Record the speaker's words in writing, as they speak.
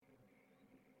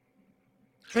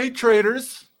Hey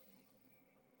traders,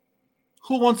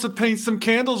 who wants to paint some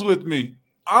candles with me?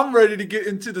 I'm ready to get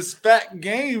into the SPAC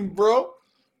game, bro.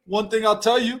 One thing I'll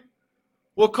tell you,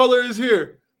 what color is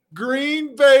here?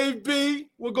 Green, baby.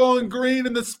 We're going green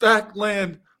in the SPAC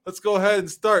land. Let's go ahead and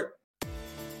start.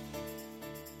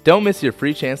 Don't miss your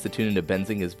free chance to tune into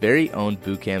Benzinga's very own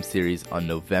bootcamp series on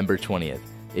November 20th.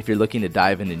 If you're looking to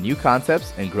dive into new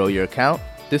concepts and grow your account,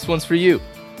 this one's for you.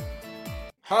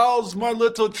 How's my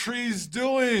little trees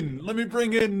doing? Let me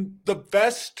bring in the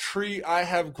best tree I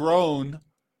have grown.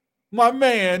 My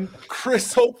man,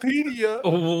 Chrisopedia.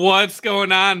 What's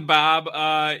going on, Bob?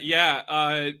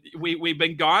 We've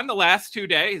been gone the last 2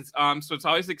 days, so it's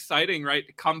always exciting, right,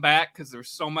 to come back because there's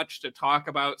so much to talk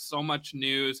about, so much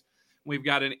news. We've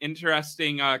got an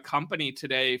interesting company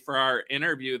today for our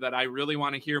interview that I really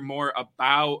want to hear more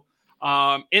about.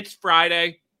 It's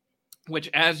Friday, which,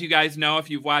 as you guys know, if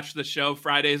you've watched the show,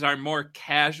 Fridays are more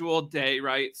casual day,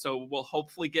 right? So we'll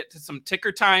hopefully get to some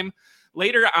ticker time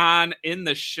later on in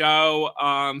the show.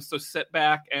 So sit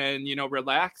back and,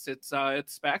 relax. It's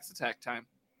SPACs attack time.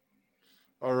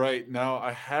 All right. Now,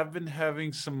 I have been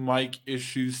having some mic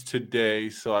issues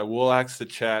today, so I will ask the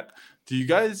chat. Do you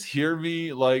guys hear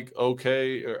me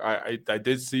okay? Or I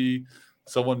did see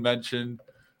someone mention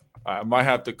I might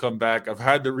have to come back. I've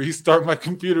had to restart my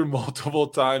computer multiple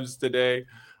times today.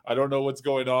 I don't know what's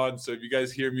going on. So if you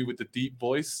guys hear me with the deep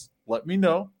voice, let me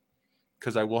know,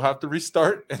 because I will have to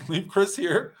restart and leave Chris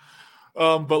here.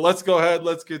 But let's go ahead.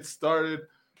 Let's get started.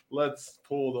 Let's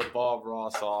pull the Bob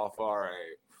Ross off. All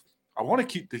right. I want to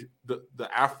keep the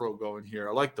afro going here.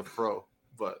 I like the fro,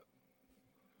 but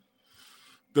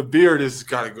the beard has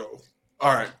got to go.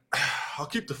 All right. I'll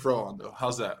keep the fro on, though.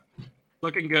 How's that?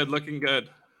 Looking good.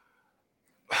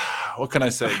 What can I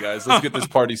say, guys? Let's get this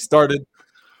party started.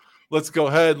 Let's go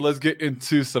ahead. Let's get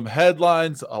into some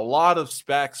headlines. A lot of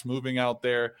SPACs moving out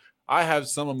there. I have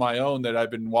some of my own that I've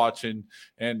been watching.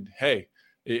 And, hey,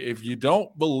 if you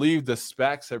don't believe the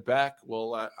SPACs are back,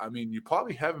 well, you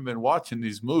probably haven't been watching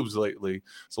these moves lately.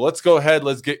 So let's go ahead.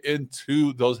 Let's get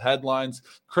into those headlines.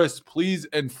 Chris, please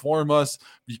inform us,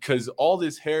 because all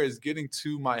this hair is getting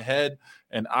to my head,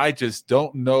 and I just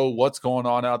don't know what's going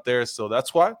on out there. So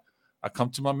that's why I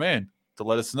come to my man to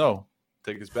let us know.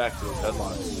 Take us back to those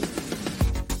headlines.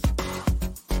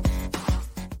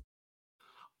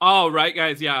 All right,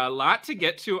 guys. Yeah, a lot to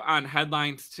get to on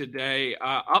headlines today.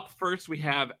 Up first, we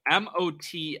have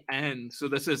MOTN. So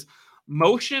this is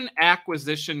Motion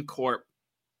Acquisition Corp.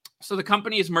 So the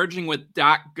company is merging with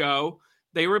 .go.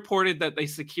 They reported that they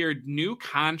secured new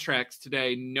contracts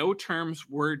today. No terms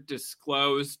were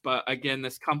disclosed, but again,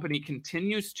 this company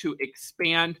continues to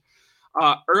expand.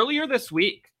 Earlier this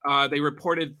week, they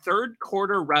reported third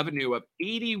quarter revenue of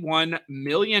 $81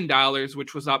 million,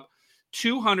 which was up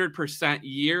 200%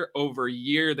 year over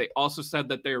year. They also said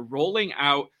that they're rolling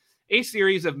out a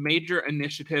series of major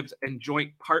initiatives and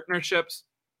joint partnerships,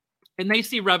 and they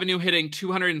see revenue hitting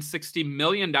 $260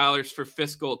 million for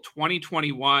fiscal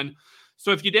 2021.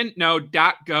 So if you didn't know,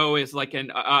 .go is like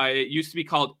it used to be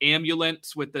called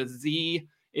Ambulance with a Z.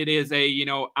 It is a,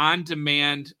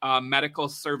 on-demand medical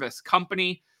service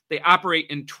company. They operate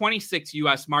in 26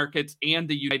 U.S. markets and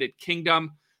the United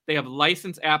Kingdom. They have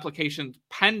license applications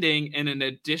pending in an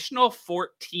additional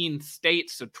 14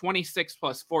 states. So 26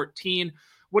 plus 14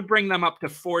 would bring them up to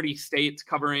 40 states,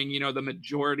 covering, the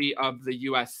majority of the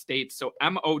U.S. states. So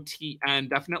MOTN,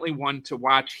 definitely one to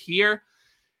watch here.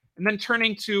 And then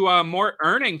turning to more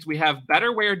earnings, we have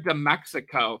Betterware de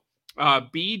Mexico,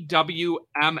 BWMX.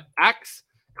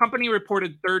 Company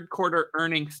reported third quarter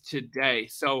earnings today.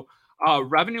 So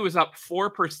revenue is up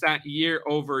 4% year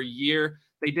over year.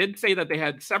 They did say that they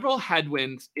had several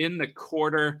headwinds in the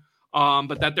quarter,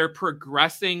 but that they're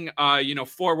progressing,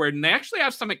 forward. And they actually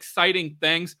have some exciting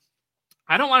things.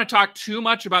 I don't want to talk too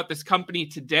much about this company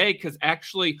today, because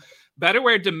actually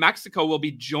Betterware de Mexico will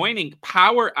be joining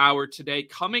Power Hour today,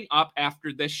 coming up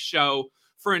after this show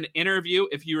for an interview.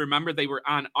 If you remember, they were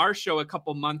on our show a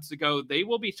couple months ago. They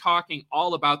will be talking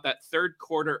all about that third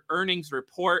quarter earnings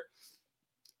report,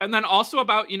 and then also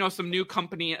about, some new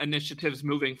company initiatives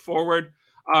moving forward.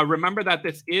 Remember that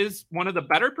this is one of the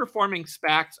better performing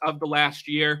SPACs of the last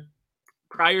year.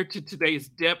 Prior to today's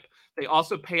dip, they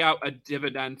also pay out a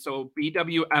dividend. So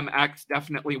BWMX,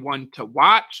 definitely one to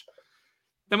watch.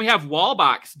 Then we have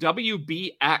Wallbox,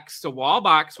 WBX. So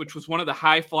Wallbox, which was one of the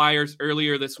high flyers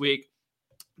earlier this week,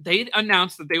 they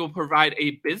announced that they will provide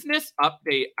a business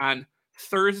update on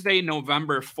Thursday,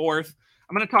 November 4th.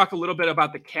 I'm going to talk a little bit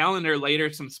about the calendar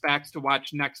later, some SPACs to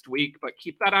watch next week, but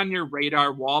keep that on your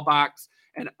radar. Wallbox,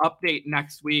 an update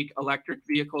next week, electric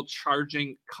vehicle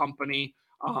charging company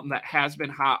that has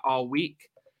been hot all week.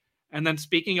 And then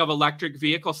speaking of electric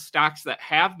vehicle stocks that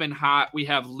have been hot, we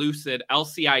have Lucid,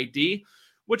 LCID,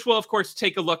 which we'll, of course,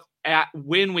 take a look at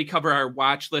when we cover our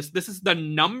watch list. This is the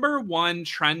number one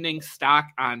trending stock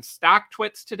on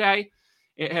StockTwits today.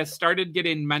 It has started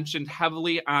getting mentioned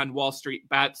heavily on Wall Street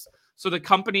Bets. So the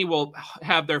company will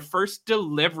have their first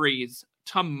deliveries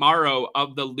tomorrow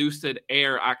of the Lucid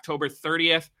Air, October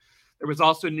 30th. There was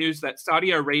also news that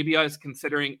Saudi Arabia is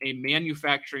considering a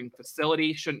manufacturing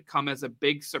facility. Shouldn't come as a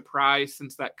big surprise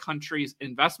since that country's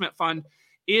investment fund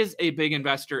is a big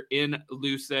investor in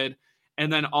Lucid.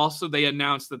 And then also they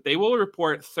announced that they will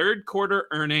report third quarter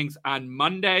earnings on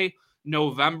Monday,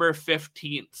 November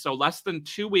 15th. So less than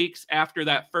 2 weeks after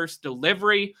that first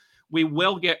delivery, we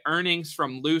will get earnings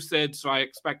from Lucid. So I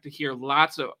expect to hear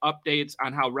lots of updates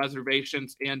on how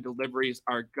reservations and deliveries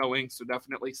are going. So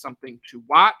definitely something to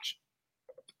watch.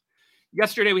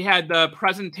 Yesterday, we had the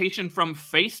presentation from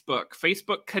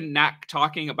Facebook Connect,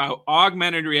 talking about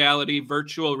augmented reality,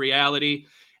 virtual reality.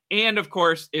 And of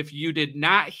course, if you did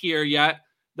not hear yet,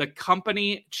 the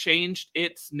company changed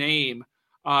its name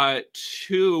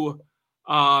to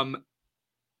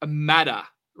Meta,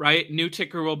 right? New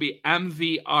ticker will be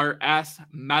MVRS.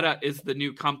 Meta is the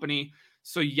new company.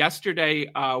 So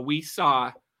yesterday, we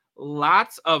saw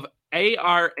lots of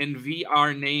AR and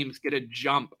VR names get a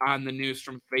jump on the news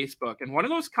from Facebook. And one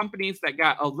of those companies that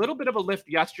got a little bit of a lift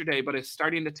yesterday, but is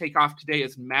starting to take off today,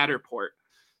 is Matterport.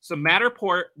 So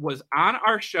Matterport was on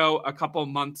our show a couple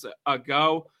months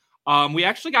ago. We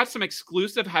actually got some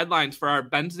exclusive headlines for our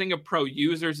Benzinga Pro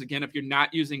users. Again, if you're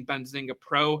not using Benzinga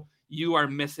Pro, you are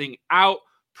missing out.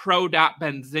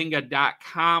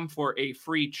 pro.benzinga.com for a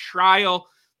free trial.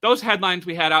 Those headlines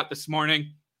we had out this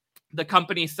morning. The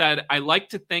company said, I like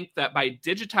to think that by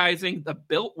digitizing the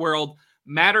built world,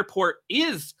 Matterport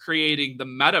is creating the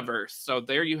metaverse. So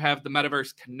there you have the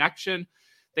metaverse connection.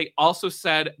 They also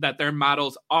said that their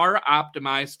models are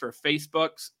optimized for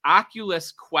Facebook's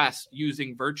Oculus Quest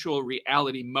using virtual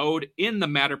reality mode in the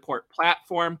Matterport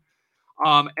platform.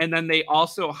 And then they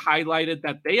also highlighted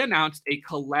that they announced a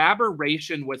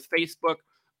collaboration with Facebook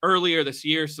earlier this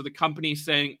year. So the company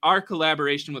saying our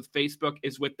collaboration with Facebook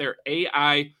is with their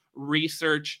AI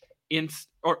research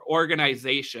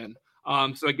organization.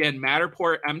 So again,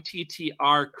 Matterport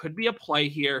MTTR could be a play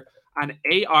here on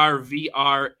AR,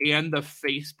 VR, and the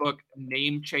Facebook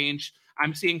name change.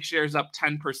 I'm seeing shares up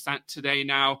 10% today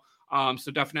now. So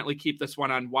definitely keep this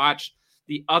one on watch.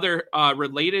 The other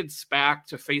related SPAC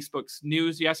to Facebook's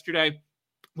news yesterday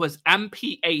was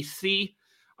MPAC.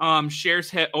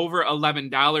 Shares hit over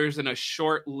 $11 in a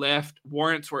short lift.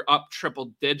 Warrants were up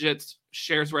triple digits.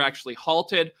 Shares were actually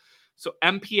halted. So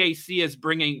MPAC is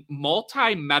bringing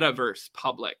multi-metaverse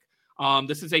public.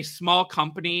 This is a small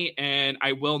company, and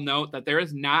I will note that there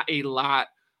is not a lot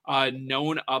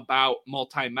known about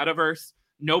multi-metaverse.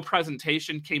 No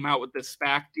presentation came out with this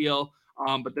SPAC deal,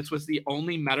 but this was the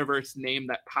only metaverse name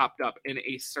that popped up in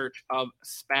a search of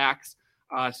SPACs.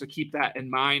 So keep that in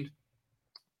mind.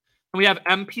 We have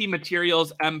MP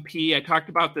Materials, MP. I talked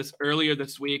about this earlier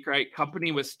this week, right?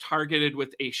 Company was targeted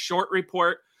with a short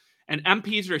report. And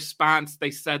MP's response,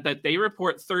 they said that they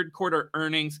report third quarter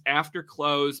earnings after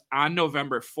close on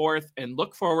November 4th and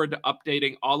look forward to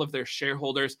updating all of their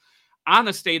shareholders on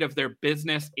the state of their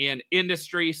business and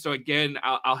industry. So again,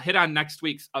 I'll hit on next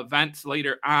week's events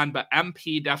later on, but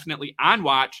MP definitely on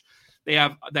watch. They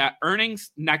have that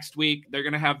earnings next week. They're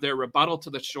going to have their rebuttal to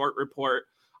the short report.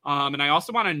 And I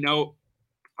also want to note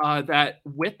that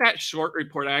with that short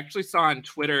report, I actually saw on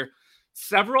Twitter,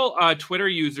 several Twitter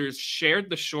users shared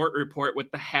the short report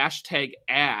with the hashtag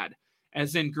ad,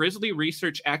 as in Grizzly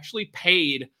Research actually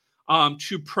paid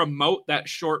to promote that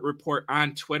short report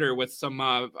on Twitter with some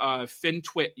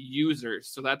FinTwit users.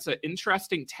 So that's an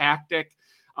interesting tactic.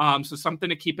 So something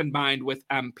to keep in mind with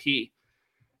MP.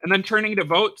 And then turning to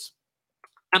votes,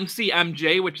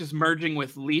 MCMJ, which is merging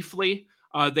with Leafly.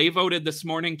 They voted this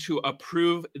morning to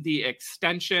approve the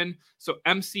extension. So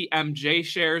MCMJ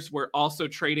shares were also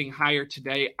trading higher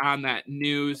today on that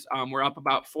news. We're up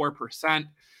about 4%.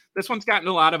 This one's gotten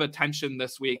a lot of attention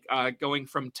this week, going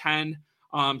from 10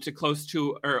 to close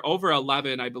to or over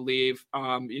 11, I believe.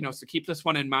 So keep this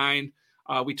one in mind.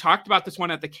 We talked about this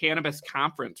one at the cannabis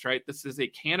conference, right? This is a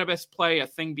cannabis play, a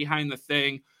thing behind the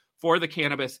thing for the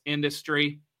cannabis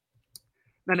industry.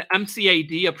 Then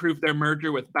MCAD approved their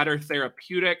merger with Better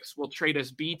Therapeutics. Will trade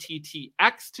as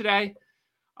BTTX today.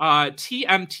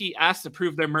 TMTS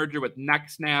approved their merger with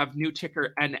NextNav, new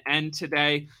ticker NN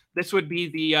today. This would be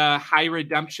the high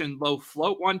redemption, low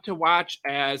float one to watch,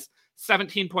 as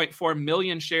 17.4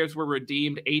 million shares were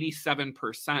redeemed,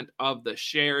 87% of the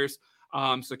shares.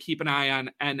 So keep an eye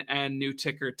on NN, new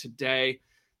ticker today.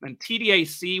 Then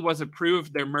TDAC was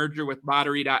approved, their merger with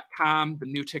Lottery.com, the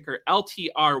new ticker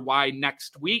LTRY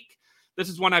next week. This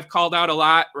is one I've called out a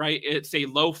lot, right? It's a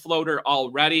low floater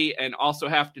already, and also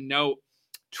have to note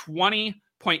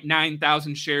 20.9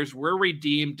 thousand shares were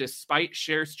redeemed despite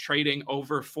shares trading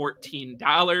over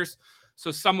 $14.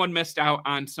 So someone missed out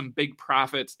on some big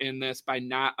profits in this by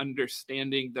not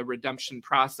understanding the redemption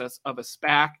process of a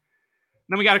SPAC.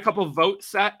 Then we got a couple of votes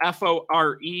set,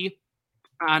 FORE,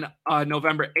 on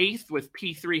November 8th with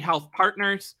P3 Health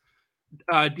Partners,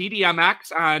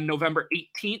 DDMX on November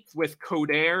 18th with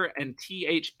Codair, and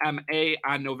THMA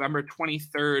on November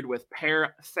 23rd with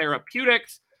Pear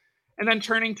Therapeutics. And then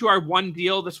turning to our one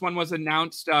deal, this one was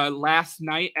announced last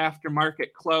night after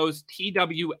market close.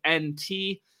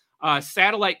 TWNT,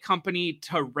 satellite company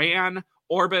Terran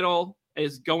Orbital,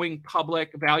 is going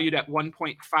public, valued at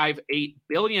 $1.58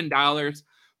 billion.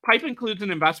 PIPE includes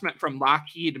an investment from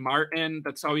Lockheed Martin.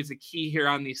 That's always a key here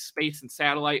on these space and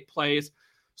satellite plays.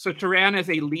 So Terran is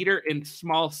a leader in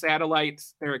small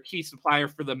satellites. They're a key supplier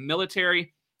for the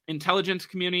military, intelligence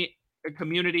community,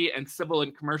 and civil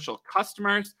and commercial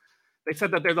customers. They said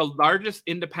that they're the largest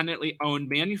independently owned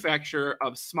manufacturer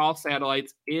of small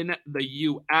satellites in the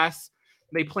U.S.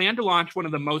 They plan to launch one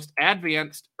of the most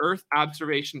advanced Earth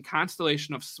observation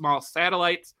constellation of small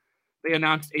satellites. They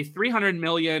announced a $300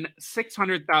 million,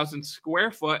 600,000 square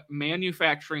foot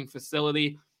manufacturing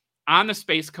facility on the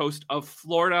Space Coast of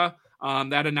Florida.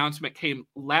 That announcement came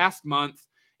last month.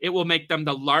 It will make them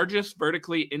the largest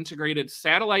vertically integrated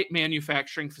satellite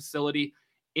manufacturing facility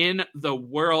in the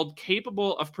world,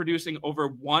 capable of producing over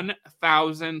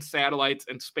 1,000 satellites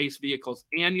and space vehicles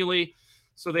annually.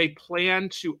 So they plan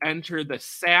to enter the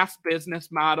SaaS business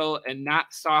model, and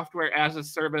not software as a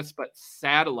service, but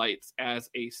satellites as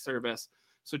a service.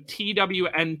 So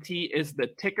TWNT is the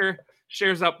ticker.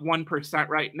 Shares up 1%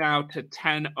 right now to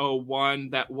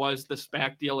 10.01. That was the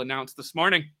SPAC deal announced this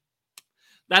morning.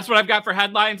 That's what I've got for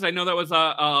headlines. I know that was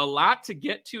a lot to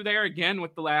get to there, again,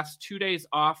 with the last 2 days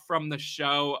off from the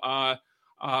show.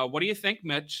 What do you think,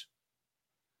 Mitch?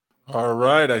 All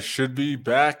right, I should be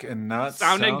back and not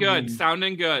sounding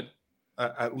good.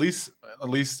 At least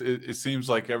it seems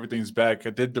like everything's back.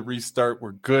 I did the restart.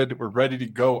 We're good. We're ready to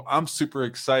go. I'm super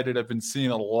excited. I've been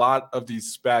seeing a lot of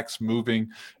these SPACs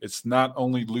moving. It's not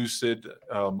only Lucid.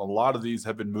 A lot of these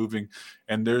have been moving,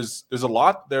 and there's a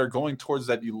lot there going towards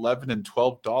that $11 and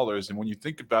 $12. And when you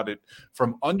think about it,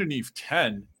 from underneath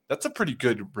 10, that's a pretty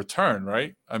good return,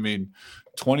 right? I mean,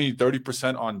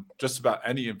 20-30% on just about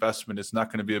any investment is not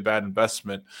going to be a bad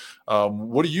investment.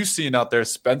 What are you seeing out there,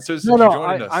 Spencer?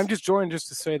 I'm just joining just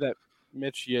to say that,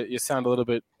 Mitch, you sound a little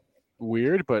bit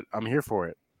weird, but I'm here for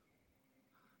it.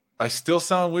 I still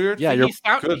sound weird? Yeah, he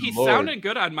sounded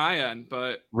good on my end,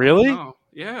 but really?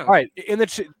 Yeah. All right.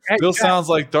 Still sounds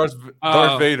like Darth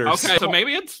Vader. Okay, so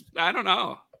maybe it's, I don't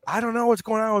know. I don't know what's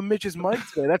going on with Mitch's mic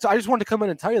today. I just wanted to come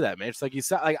in and tell you that, man. It's like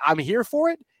I'm here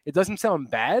for it. It doesn't sound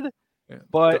bad,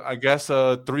 but I guess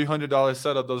a $300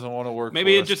 setup doesn't want to work.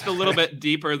 Maybe it's just a little bit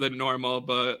deeper than normal,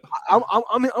 but I'm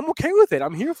okay with it.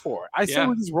 I'm here for it. I say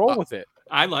we just roll with it.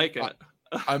 I like it.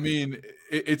 I mean,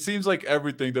 it seems like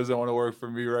everything doesn't want to work for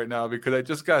me right now because I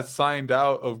just got signed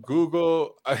out of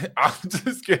Google. I'm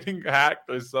just getting hacked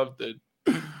or something.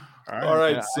 All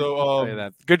right, yeah,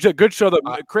 so good show, though,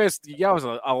 Chris. Yeah, it was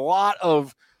a lot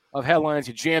of headlines.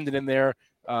 You jammed it in there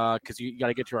because you got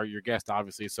to get to your guest,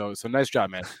 obviously. So nice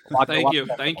job, man. Thank you.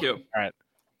 All right.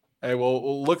 Hey,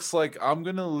 well, looks like I'm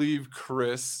gonna leave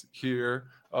Chris here.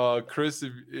 Chris,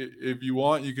 if you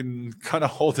want, you can kind of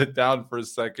hold it down for a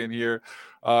second here.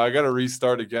 I got to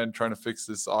restart again, trying to fix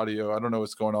this audio. I don't know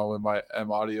what's going on with my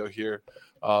M audio here.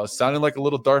 Sounding like a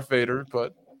little Darth Vader,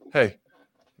 but hey.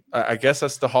 I guess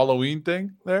that's the Halloween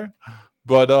thing there,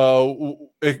 but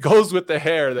it goes with the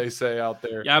hair, they say out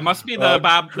there. Yeah, it must be the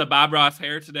Bob Ross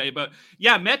hair today. But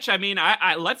yeah, Mitch, I mean,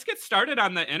 I let's get started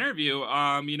on the interview,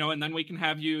 and then we can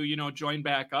have you, join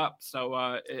back up.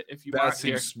 So if you want, that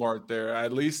seems smart there.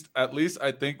 At least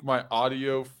I think my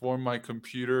audio for my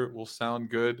computer will sound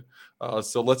good.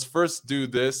 So let's first do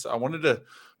this. I wanted to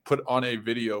put on a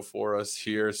video for us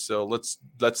here, so let's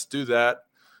do that.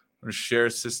 I'm going to share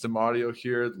system audio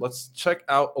here. Let's check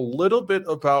out a little bit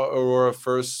about Aurora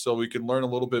first so we can learn a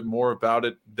little bit more about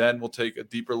it. Then we'll take a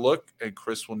deeper look, and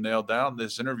Chris will nail down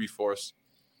this interview for us.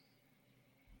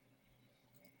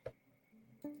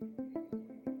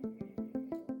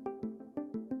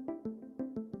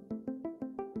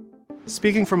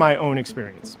 Speaking from my own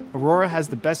experience, Aurora has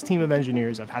the best team of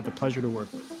engineers I've had the pleasure to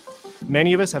work with.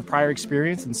 Many of us have prior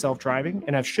experience in self-driving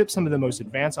and have shipped some of the most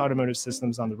advanced automotive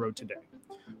systems on the road today.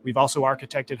 We've also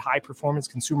architected high-performance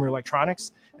consumer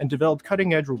electronics and developed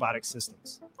cutting-edge robotic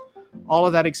systems. All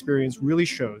of that experience really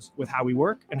shows with how we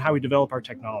work and how we develop our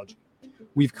technology.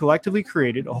 We've collectively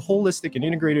created a holistic and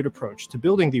integrated approach to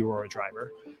building the Aurora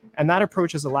driver, and that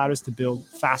approach has allowed us to build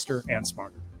faster and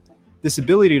smarter. This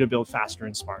ability to build faster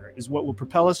and smarter is what will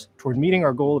propel us toward meeting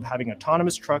our goal of having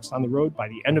autonomous trucks on the road by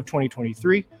the end of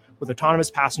 2023, with autonomous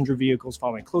passenger vehicles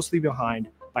following closely behind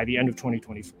by the end of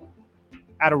 2024.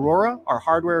 At Aurora, our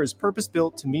hardware is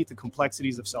purpose-built to meet the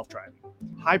complexities of self-driving.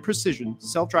 High-precision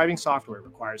self-driving software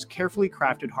requires carefully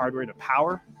crafted hardware to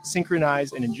power,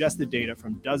 synchronize, and ingest the data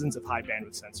from dozens of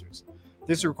high-bandwidth sensors.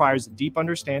 This requires a deep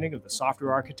understanding of the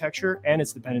software architecture and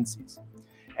its dependencies,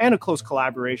 and a close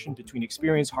collaboration between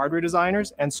experienced hardware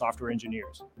designers and software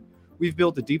engineers. We've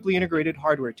built a deeply integrated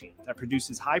hardware team that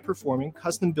produces high-performing,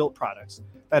 custom-built products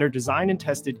that are designed and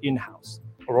tested in-house.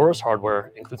 Aurora's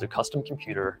hardware includes a custom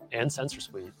computer and sensor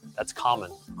suite that's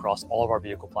common across all of our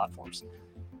vehicle platforms.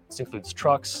 This includes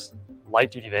trucks,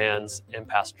 light-duty vans, and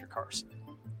passenger cars.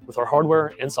 With our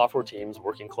hardware and software teams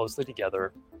working closely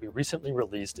together, we recently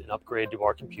released an upgrade to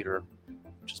our computer,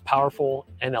 which is powerful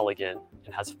and elegant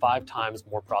and has 5 times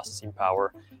more processing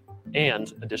power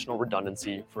and additional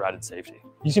redundancy for added safety.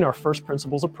 Using our first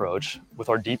principles approach with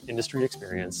our deep industry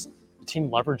experience, the team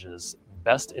leverages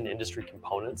best in industry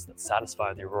components that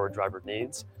satisfy the Aurora driver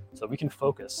needs so that we can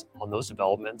focus on those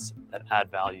developments that add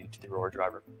value to the Aurora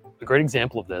driver. A great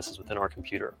example of this is within our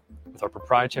computer with our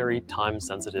proprietary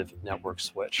time-sensitive network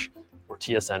switch, or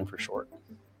TSN for short.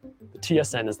 The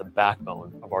TSN is the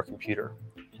backbone of our computer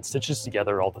and stitches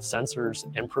together all the sensors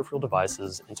and peripheral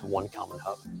devices into one common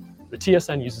hub. The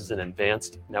TSN uses an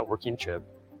advanced networking chip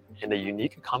and a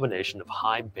unique combination of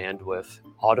high bandwidth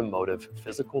automotive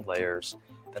physical layers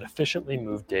that efficiently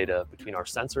move data between our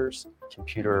sensors,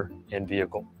 computer, and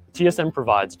vehicle. TSN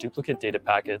provides duplicate data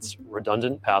packets,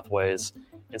 redundant pathways,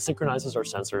 and synchronizes our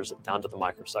sensors down to the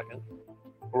microsecond.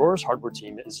 Aurora's hardware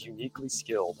team is uniquely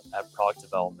skilled at product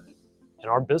development,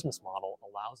 and our business model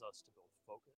allows us to build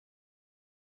focus.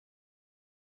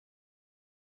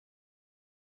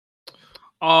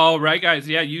 All right, guys.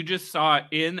 Yeah, you just saw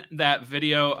in that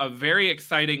video a very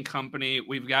exciting company.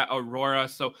 We've got Aurora.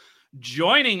 So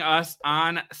joining us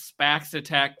on SPAC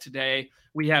Attack today,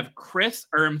 we have Chris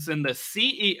Urmson, the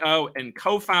CEO and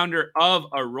co-founder of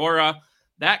Aurora,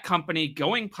 that company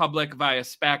going public via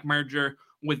SPAC merger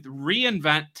with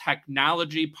reInvent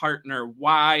technology partner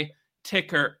Y,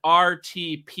 ticker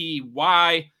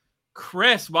RTPY.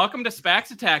 Chris, welcome to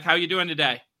SPAC Attack. How are you doing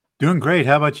today? Doing great.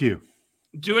 How about you?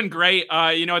 Doing great.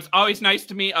 It's always nice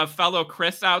to meet a fellow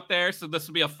Chris out there. So this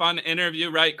will be a fun interview,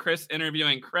 right? Chris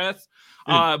interviewing Chris.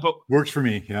 But works for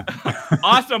me. Yeah.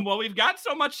 Awesome. Well, we've got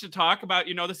so much to talk about.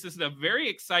 This is a very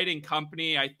exciting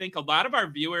company. I think a lot of our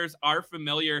viewers are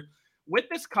familiar with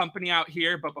this company out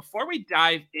here. But before we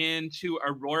dive into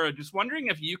Aurora, just wondering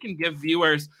if you can give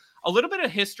viewers a little bit of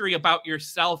history about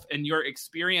yourself and your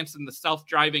experience in the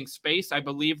self-driving space. I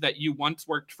believe that you once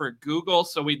worked for Google,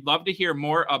 so we'd love to hear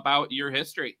more about your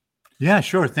history. Yeah,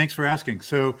 sure. Thanks for asking.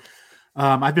 So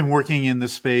I've been working in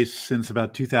this space since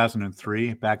about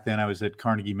 2003. Back then I was at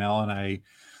Carnegie Mellon. I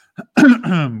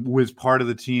was part of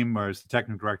the team, or as the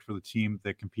technical director for the team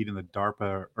that compete in the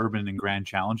DARPA Urban and Grand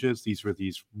Challenges. These were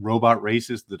these robot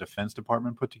races the Defense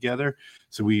Department put together.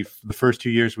 So the first 2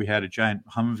 years we had a giant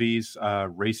Humvees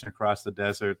racing across the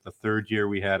desert. The third year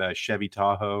we had a Chevy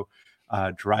Tahoe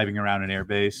driving around an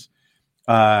airbase.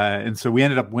 And so we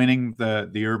ended up winning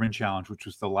the Urban Challenge, which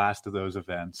was the last of those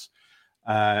events.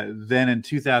 Then in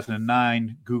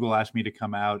 2009, Google asked me to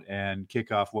come out and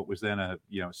kick off what was then a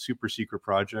super secret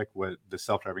project, with the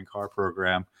self-driving car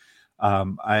program.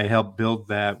 I helped build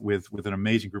that with an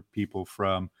amazing group of people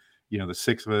from the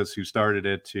 6 of us who started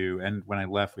it and when I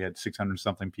left, we had 600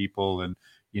 something people, and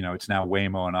it's now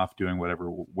Waymo and off doing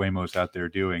whatever Waymo's out there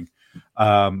doing.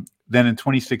 Then in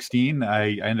 2016,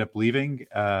 I ended up leaving,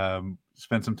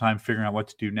 spent some time figuring out what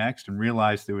to do next, and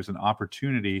realized there was an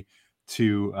opportunity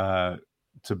to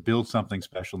build something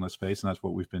special in this space. And that's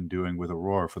what we've been doing with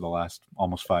Aurora for the last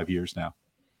almost 5 years now.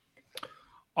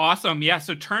 Awesome. Yeah.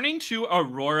 So turning to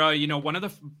Aurora, one of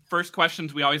the first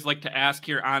questions we always like to ask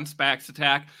here on SPAC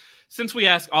Attack, since we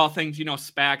ask all things,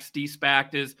 SPACs,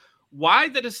 de-SPACed, is why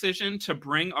the decision to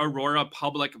bring Aurora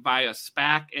public via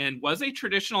SPAC? And was a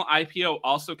traditional IPO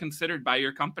also considered by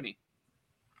your company?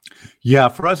 Yeah,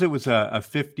 for us, it was a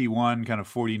 51 kind of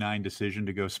 49 decision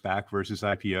to go SPAC versus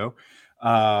IPO.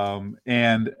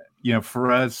 And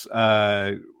for us,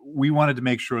 we wanted to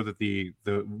make sure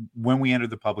that when we entered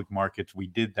the public markets, we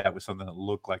did that with something that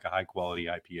looked like a high quality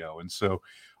IPO. And so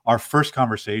our first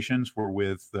conversations were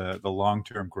with the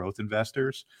long-term growth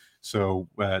investors. So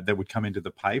that would come into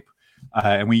the pipe.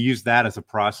 And we use that as a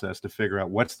process to figure out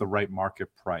what's the right market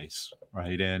price,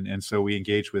 right? And so we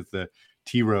engaged with the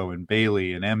T. Rowe and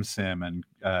Bailey and MSIM and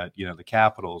the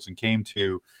capitals, and came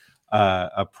to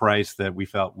a price that we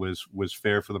felt was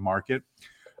fair for the market.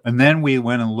 And then we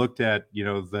went and looked at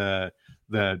the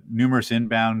numerous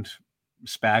inbound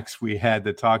SPACs we had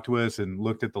that talked to us, and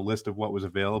looked at the list of what was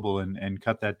available, and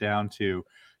cut that down to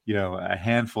a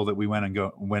handful that we went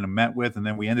and met with, and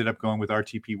then we ended up going with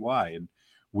RTPY. And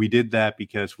we did that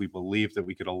because we believed that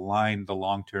we could align the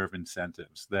long-term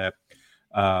incentives. That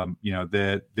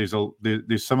that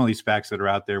there's some of these SPACs that are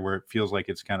out there where it feels like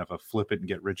it's kind of a flip it and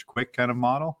get rich quick kind of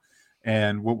model,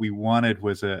 and what we wanted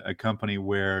was a company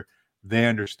where they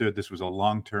understood this was a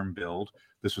long-term build.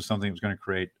 This was something that was going to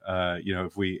create,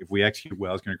 if we execute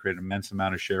well, it's going to create an immense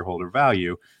amount of shareholder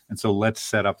value. And so let's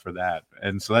set up for that.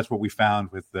 And so that's what we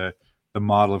found with the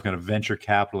model of kind of venture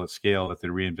capital at scale that the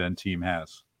reInvent team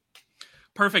has.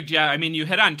 Perfect. Yeah. I mean, you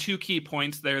hit on two key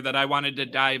points there that I wanted to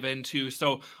dive into.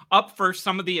 So up first,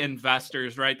 some of the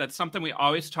investors, right? That's something we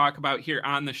always talk about here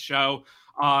on the show.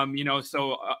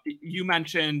 You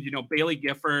mentioned, Bailey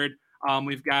Gifford.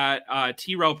 We've got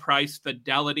T. Rowe Price,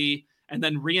 Fidelity, and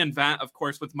then reInvent, of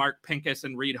course, with Mark Pincus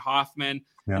and Reid Hoffman.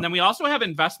 Yeah. And then we also have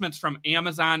investments from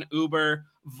Amazon, Uber,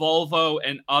 Volvo,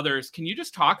 and others. Can you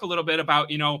just talk a little bit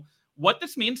about, what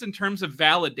this means in terms of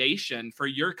validation for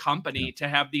your company to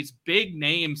have these big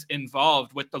names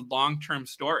involved with the long-term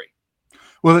story?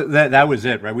 Well, that was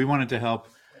it, right? We wanted to help.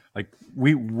 Like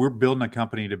we're building a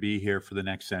company to be here for the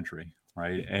next century,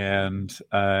 right? And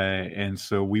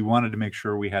so we wanted to make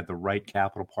sure we had the right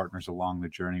capital partners along the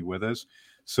journey with us.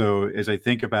 So as I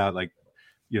think about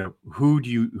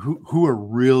who are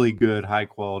really good, high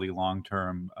quality,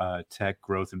 long-term tech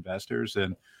growth investors,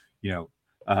 and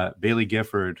Bailey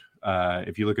Gifford,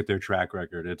 if you look at their track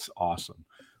record, it's awesome,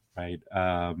 right?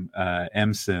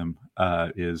 MSIM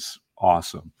is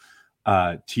awesome.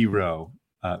 T. Rowe,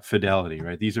 Fidelity,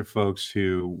 right? These are folks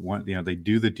who want, they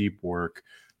do the deep work.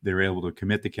 They're able to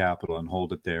commit the capital and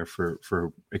hold it there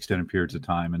for extended periods of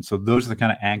time. And so those are the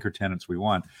kind of anchor tenants we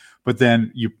want. But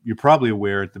then you're probably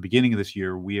aware at the beginning of this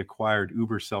year, we acquired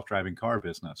Uber's self-driving car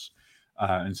business.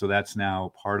 And so that's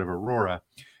now part of Aurora.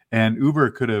 And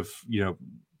Uber could have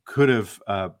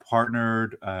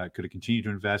partnered, could have continued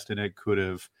to invest in it, could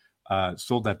have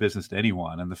sold that business to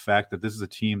anyone. And the fact that this is a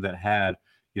team that had,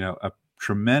 a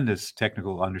tremendous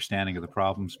technical understanding of the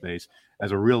problem space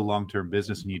as a real long-term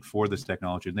business need for this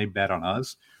technology, and they bet on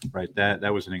us, right?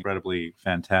 That was an incredibly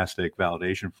fantastic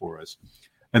validation for us.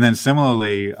 And then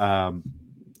similarly,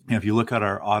 if you look at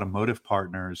our automotive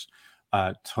partners,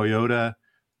 Toyota,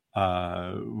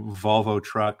 Volvo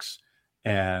Trucks,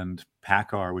 and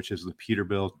PACCAR, which is the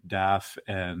Peterbilt, DAF,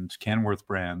 and Kenworth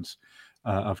brands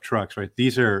of trucks, right?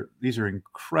 These are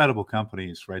incredible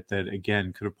companies, right? That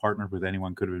again could have partnered with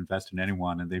anyone, could have invested in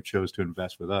anyone, and they've chose to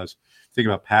invest with us. Think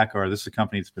about PACCAR. This is a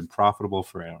company that's been profitable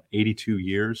for 82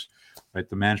 years, right?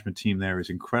 The management team there is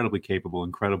incredibly capable,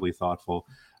 incredibly thoughtful,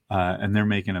 and they're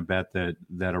making a bet that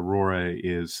Aurora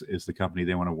is the company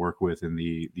they want to work with in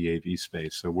the AV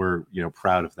space. So we're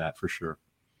proud of that for sure.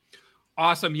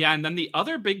 Awesome. Yeah. And then the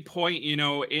other big point,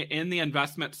 in the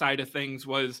investment side of things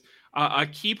was a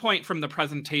key point from the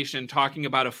presentation talking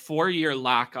about a 4-year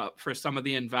lockup for some of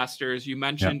the investors. You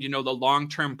mentioned, the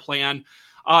long-term plan.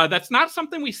 That's not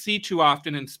something we see too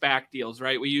often in SPAC deals,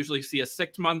 right? We usually see a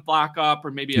 6-month lockup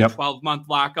or maybe a 12-month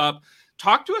lockup.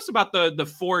 Talk to us about the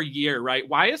 4-year, right?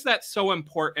 Why is that so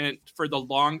important for the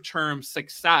long-term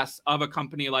success of a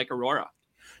company like Aurora?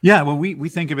 Yeah, well, we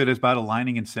think of it as about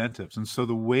aligning incentives. And so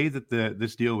the way that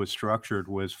this deal was structured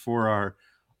was for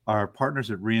our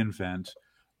partners at reInvent,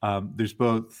 there's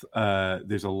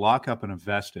a lockup and a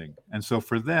vesting. And so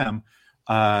for them,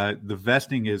 the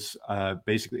vesting is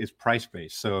basically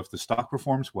price-based. So if the stock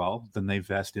performs well, then they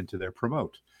vest into their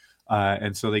promote.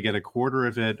 And so they get a quarter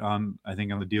of it on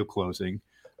the deal closing.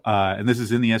 And this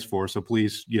is in the S4, so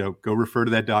please, go refer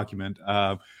to that document.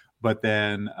 But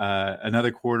then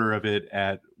another quarter of it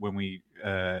at when we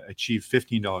achieve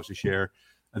 $15 a share,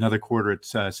 another quarter at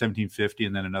 $17.50,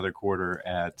 and then another quarter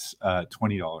at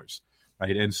 $20,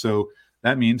 right? And so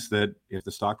that means that if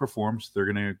the stock performs, they're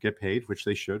going to get paid, which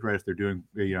they should, right? If they're doing,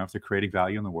 if they're creating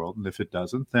value in the world, and if it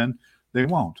doesn't, then they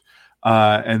won't.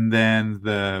 And then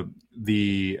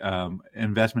the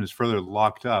investment is further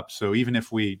locked up. So even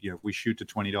if we shoot to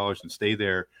 $20 and stay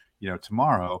there,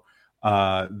 tomorrow.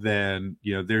 then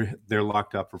they're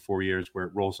locked up for 4 years, where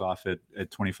it rolls off at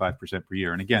 25% per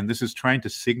year. And again, this is trying to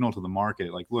signal to the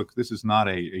market, like, look, this is not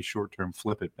a short-term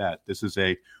flip it bet. This is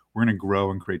we're going to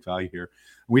grow and create value here.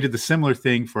 We did the similar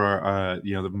thing for our,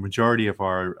 the majority of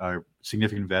our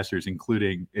significant investors,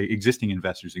 including existing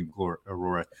investors in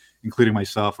Aurora, including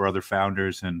myself or other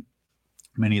founders and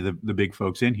many of the big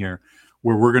folks in here,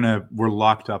 where we're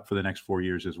locked up for the next 4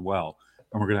 years as well.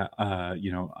 And we're going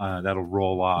to, that'll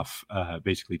roll off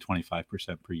basically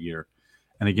 25% per year.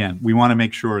 And again, we want to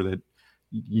make sure that,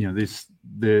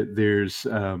 there's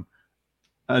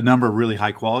a number of really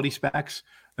high quality SPACs,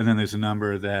 and then there's a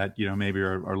number that, maybe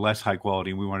are less high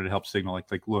quality. And we wanted to help signal like,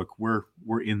 look, we're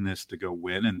in this to go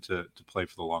win and to play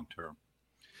for the long term.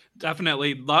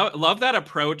 Definitely love that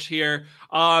approach here.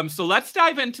 So let's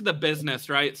dive into the business,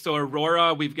 right? So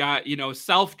Aurora, we've got,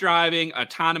 self-driving,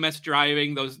 autonomous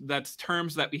driving. That's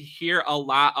terms that we hear a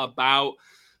lot about.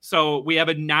 So we have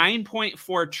a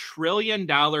 $9.4 trillion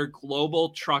global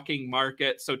trucking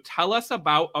market. So tell us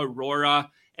about Aurora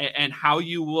and how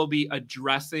you will be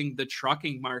addressing the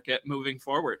trucking market moving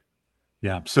forward.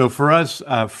 Yeah. So for us,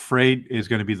 freight is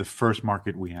going to be the first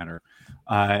market we enter.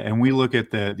 And we look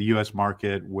at the U.S.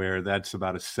 market, where that's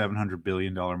about a $700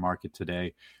 billion market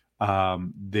today.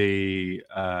 The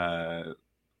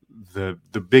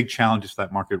big challenges to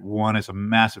that market, one is a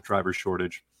massive driver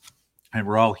shortage. And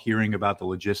we're all hearing about the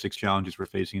logistics challenges we're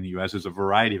facing in the U.S. There's a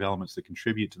variety of elements that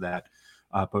contribute to that.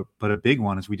 But a big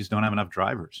one is we just don't have enough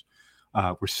drivers.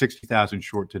 We're 60,000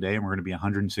 short today, and we're going to be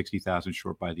 160,000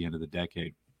 short by the end of the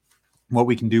decade. What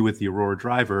we can do with the Aurora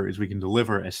Driver is we can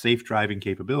deliver a safe driving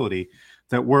capability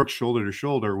that works shoulder to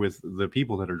shoulder with the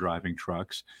people that are driving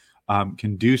trucks,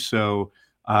 can do so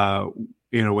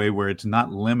in a way where it's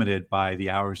not limited by the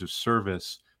hours of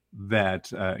service that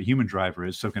a human driver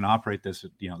is. So can operate this,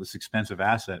 this expensive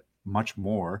asset much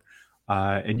more.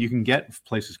 And you can get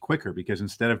places quicker, because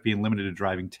instead of being limited to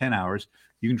driving 10 hours,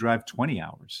 you can drive 20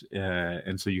 hours.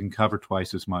 And so you can cover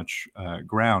twice as much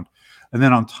ground. And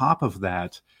then on top of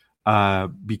that,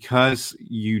 because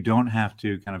you don't have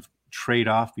to kind of trade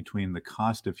off between the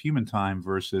cost of human time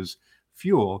versus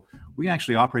fuel, we can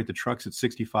actually operate the trucks at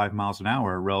 65 miles an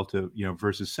hour relative,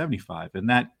 versus 75. And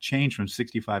that change from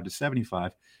 65 to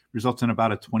 75 results in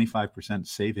about a 25%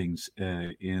 savings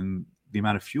in the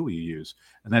amount of fuel you use.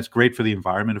 And that's great for the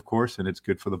environment, of course, and it's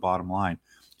good for the bottom line.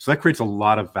 So that creates a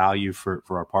lot of value for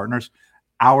our partners.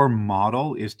 Our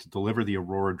model is to deliver the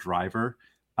Aurora Driver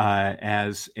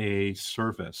as a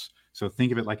service. So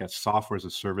think of it like a software as a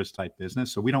service type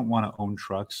business. So we don't want to own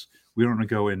trucks. We don't want to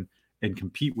go in and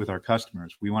compete with our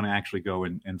customers. We want to actually go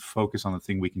and focus on the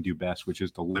thing we can do best, which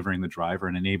is delivering the driver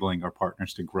and enabling our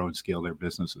partners to grow and scale their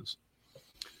businesses.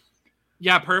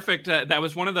 Yeah, perfect. That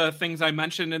was one of the things I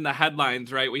mentioned in the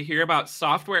headlines, right? We hear about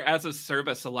software as a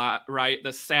service a lot, right?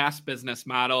 The SaaS business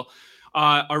model.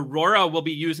 Aurora will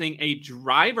be using a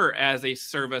driver as a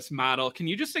service model. Can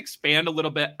you just expand a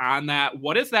little bit on that?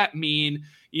 What does that mean,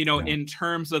 in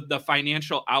terms of the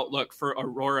financial outlook for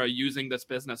Aurora using this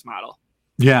business model?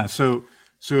 Yeah. So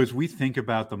as we think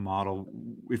about the model,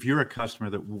 if you're a customer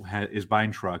that is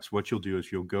buying trucks, what you'll do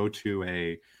is you'll go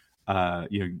to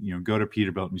go to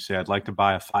Peterbilt and you say, I'd like to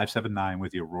buy a 579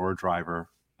 with the Aurora Driver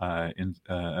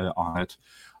on it.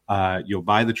 You'll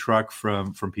buy the truck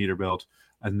from Peterbilt,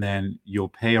 and then you'll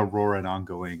pay Aurora an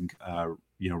ongoing,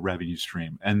 revenue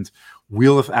stream. And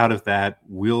out of that,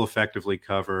 we'll effectively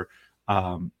cover,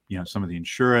 some of the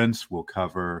insurance. We'll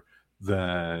cover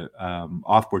the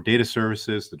offboard data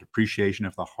services, the depreciation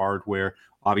of the hardware,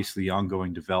 obviously the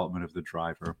ongoing development of the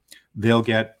driver. They'll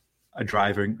get a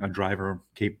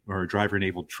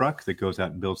driver-enabled truck that goes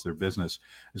out and builds their business.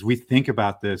 As we think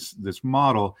about this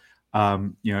model,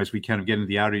 as we kind of get into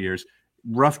the outer years,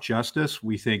 rough justice,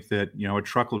 we think that a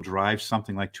truck will drive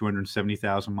something like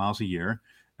 270,000 miles a year,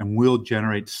 and we'll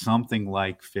generate something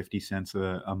like 50 cents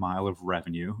a mile of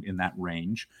revenue in that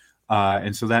range.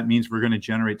 And so that means we're going to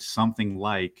generate something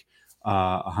like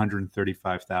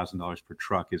 $135,000 per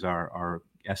truck is our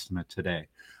estimate today.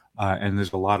 And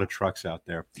there's a lot of trucks out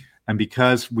there. And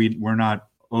because we're not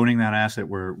owning that asset,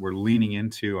 we're leaning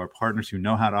into our partners who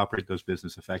know how to operate those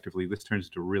businesses effectively. This turns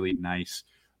into a really nice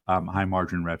high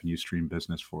margin revenue stream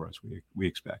business for us, we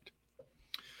expect.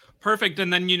 Perfect.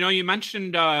 And then, you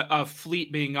mentioned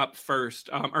fleet being up first,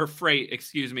 or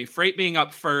freight being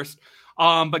up first.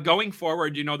 But going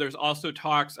forward, there's also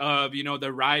talks of,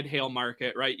 the ride hail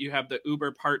market, right? You have the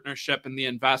Uber partnership and the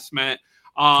investment.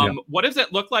 What does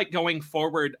it look like going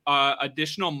forward?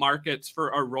 Additional markets for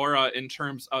Aurora in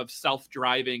terms of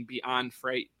self-driving beyond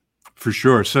freight? For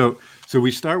sure. So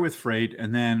we start with freight,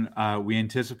 and then we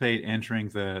anticipate entering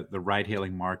the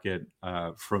ride-hailing market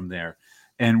from there.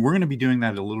 And we're going to be doing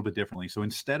that a little bit differently. So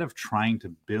instead of trying to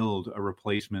build a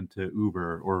replacement to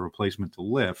Uber or a replacement to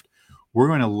Lyft, we're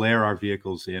going to layer our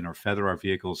vehicles in or feather our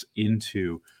vehicles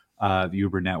into the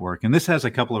Uber network. And this has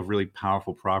a couple of really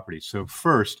powerful properties. So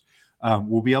first,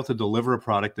 we'll be able to deliver a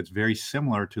product that's very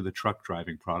similar to the truck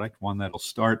driving product, one that'll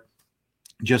start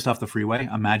just off the freeway.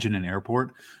 Imagine an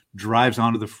airport, drives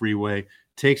onto the freeway,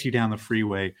 takes you down the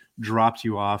freeway, drops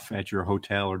you off at your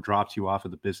hotel or drops you off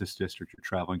at the business district you're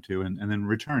traveling to, and then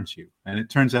returns you. And it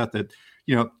turns out that,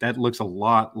 that looks a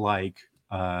lot like,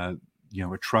 a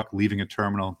truck leaving a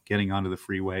terminal, getting onto the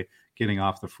freeway, getting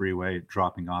off the freeway,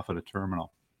 dropping off at a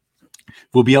terminal.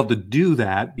 We'll be able to do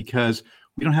that because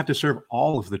we don't have to serve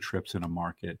all of the trips in a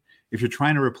market. If you're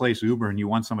trying to replace Uber and you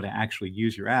want someone to actually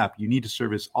use your app, you need to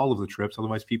service all of the trips.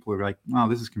 Otherwise, people are like, "Oh,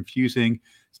 this is confusing.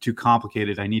 It's too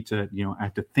complicated. I need to, I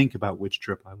have to think about which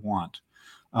trip I want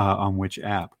on which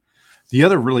app." The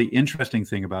other really interesting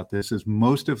thing about this is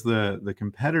most of the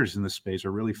competitors in this space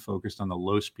are really focused on the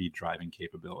low-speed driving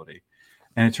capability.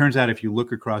 And it turns out if you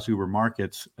look across Uber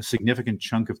markets, a significant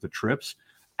chunk of the trips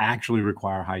actually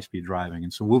require high-speed driving.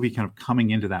 And so we'll be kind of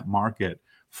coming into that market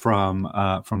from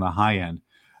the high end.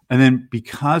 And then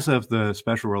because of the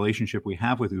special relationship we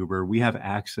have with Uber, we have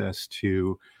access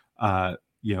to their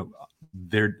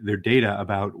data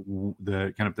about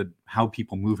the kind of the how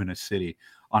people move in a city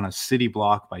on a city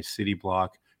block by city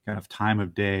block kind of time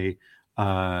of day,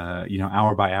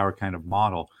 hour by hour kind of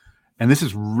model. And this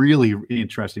is really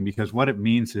interesting because what it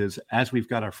means is as we've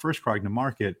got our first product in the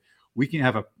market, we can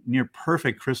have a near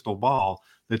perfect crystal ball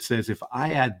that says, if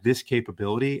I add this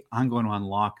capability, I'm going to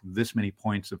unlock this many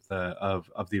points of the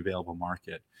available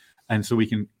market. And so we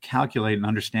can calculate and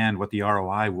understand what the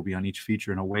ROI will be on each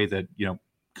feature in a way that,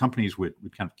 companies would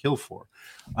kind of kill for.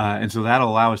 And so that'll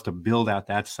allow us to build out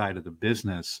that side of the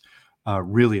business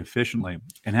really efficiently.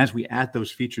 And as we add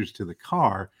those features to the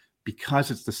car, because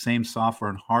it's the same software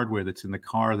and hardware that's in the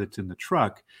car that's in the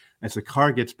truck, as the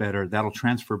car gets better, that'll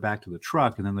transfer back to the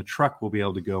truck, and then the truck will be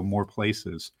able to go more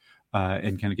places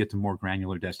and kind of get to more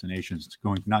granular destinations. It's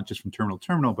going not just from terminal to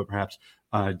terminal, but perhaps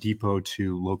depot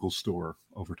to local store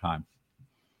over time.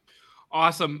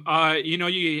 Awesome.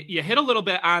 You hit a little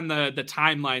bit on the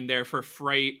timeline there for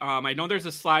freight. I know there's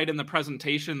a slide in the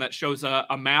presentation that shows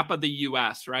a map of the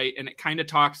U.S., right? And it kind of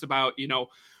talks about,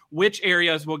 which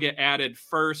areas will get added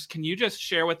first. Can you just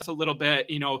share with us a little bit,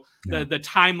 the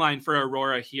timeline for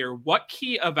Aurora here? What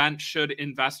key events should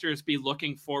investors be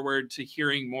looking forward to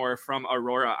hearing more from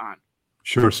Aurora on?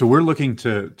 Sure. So we're working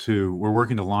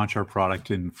to launch our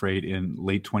product in freight in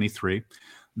late 23.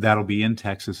 That'll be in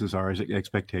Texas is our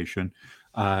expectation.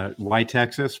 Why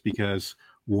Texas? Because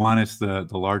one, it's the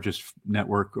largest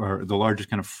network or the largest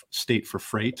kind of state for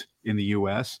freight in the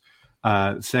U.S.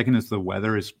 Second is the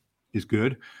weather is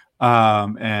good.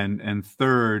 And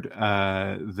third,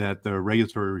 that the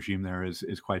regulatory regime there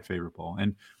is quite favorable.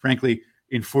 And frankly,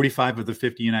 in 45 of the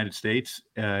 50 United States,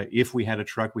 if we had a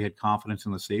truck we had confidence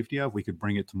in the safety of, we could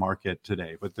bring it to market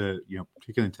today. But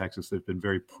particularly in Texas, they've been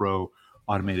very pro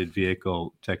automated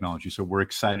vehicle technology. So we're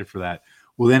excited for that.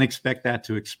 We'll then expect that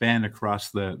to expand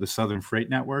across the Southern Freight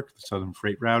network, the Southern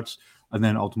Freight routes, and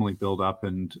then ultimately build up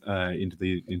and into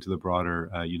the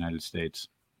broader United States.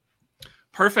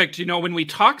 Perfect. When we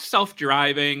talk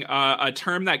self-driving, a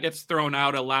term that gets thrown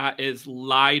out a lot is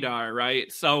LiDAR,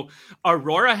 right? So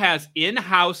Aurora has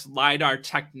in-house LiDAR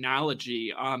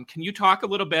technology. Can you talk a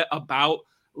little bit about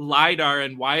LiDAR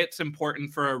and why it's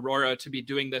important for Aurora to be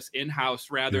doing this in-house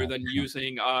rather than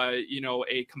using,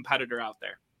 a competitor out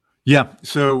there? Yeah.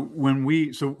 So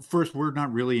first, we're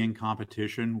not really in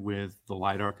competition with the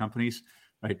LiDAR companies,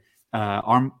 right?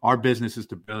 Our business is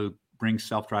to bring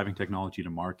self-driving technology to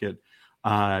market.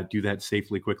 Do that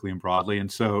safely, quickly, and broadly. And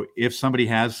so if somebody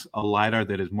has a LiDAR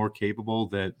that is more capable,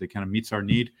 that kind of meets our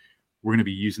need, we're going to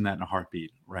be using that in a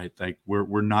heartbeat, right? Like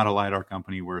we're not a LiDAR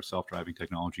company, we're a self-driving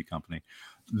technology company.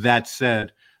 That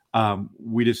said,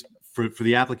 we just, for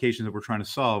the application that we're trying to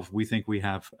solve, we think we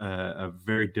have a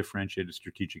very differentiated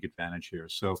strategic advantage here.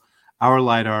 So our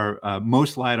LiDAR,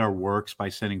 most LiDAR works by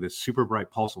sending this super bright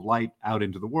pulse of light out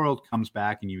into the world, comes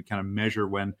back, and you kind of measure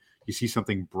when you see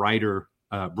something bright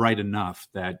enough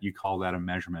that you call that a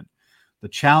measurement. The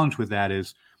challenge with that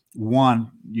is, one,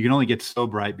 you can only get so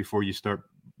bright before you start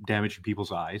damaging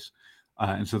people's eyes.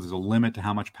 And so there's a limit to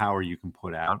how much power you can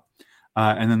put out.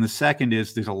 And then the second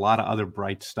is there's a lot of other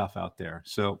bright stuff out there.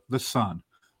 So the sun,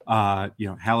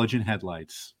 halogen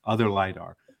headlights, other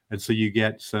LiDAR. And so you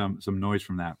get some noise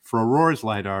from that. For Aurora's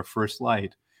LiDAR, first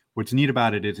light, What's neat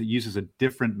about it is it uses a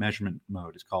different measurement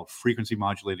mode. It's called frequency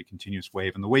modulated continuous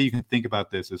wave. And the way you can think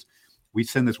about this is we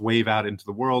send this wave out into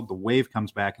the world, the wave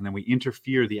comes back, and then we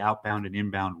interfere the outbound and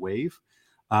inbound wave.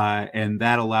 And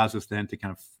that allows us then to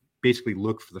kind of basically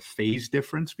look for the phase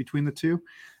difference between the two.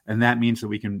 And that means that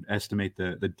we can estimate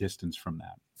the distance from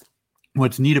that.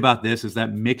 What's neat about this is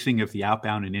that mixing of the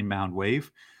outbound and inbound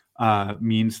wave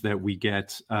means that we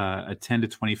get a 10 to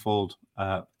 20 fold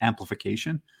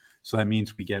amplification. So that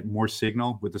means we get more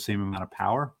signal with the same amount of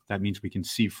power. That means we can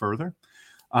see further.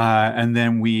 And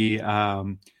then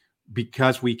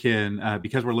because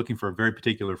we're looking for a very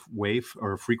particular wave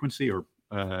or frequency or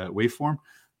waveform,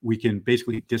 we can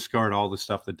basically discard all the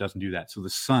stuff that doesn't do that. So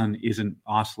the sun isn't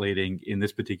oscillating in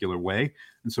this particular way.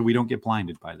 And so we don't get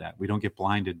blinded by that. We don't get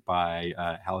blinded by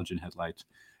halogen headlights.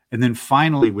 And then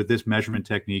finally, with this measurement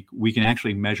technique, we can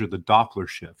actually measure the Doppler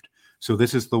shift. So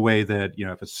this is the way that,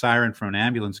 if a siren from an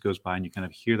ambulance goes by and you kind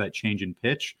of hear that change in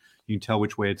pitch, you can tell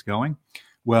which way it's going.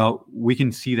 Well, we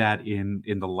can see that in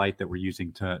the light that we're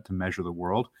using to measure the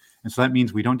world. And so that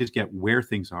means we don't just get where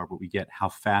things are, but we get how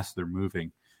fast they're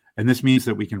moving. And this means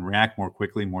that we can react more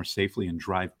quickly, more safely, and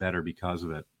drive better because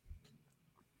of it.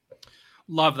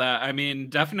 Love that. I mean,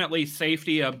 definitely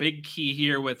safety, a big key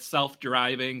here with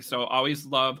self-driving. So always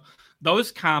love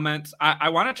those comments. I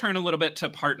want to turn a little bit to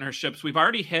partnerships. We've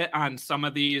already hit on some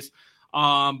of these,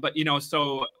 but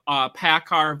PACCAR,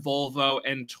 Volvo,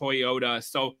 and Toyota.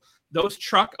 So those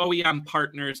truck OEM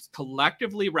partners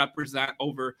collectively represent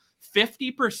over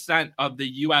 50% of the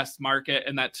US market,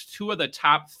 and that's two of the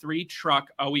top 3 truck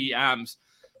OEMs.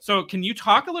 So can you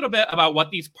talk a little bit about what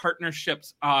these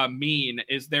partnerships mean?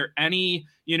 Is there any,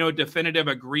 definitive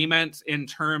agreements in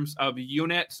terms of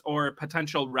units or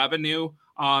potential revenue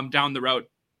down the road?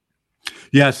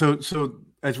 Yeah, so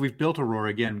as we've built Aurora,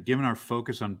 again, given our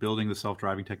focus on building the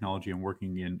self-driving technology and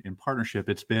working in partnership,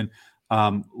 it's been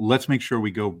let's make sure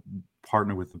we go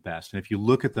partner with the best. And if you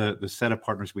look at the set of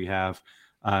partners we have,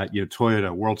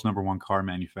 Toyota, world's #1 car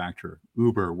manufacturer;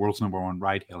 Uber, world's #1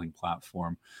 ride-hailing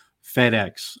platform;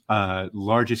 FedEx,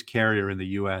 largest carrier in the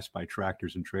U.S. by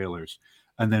tractors and trailers;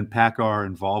 and then PACCAR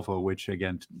and Volvo, which,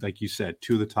 again, like you said,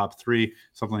 2 of the top 3,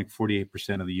 something like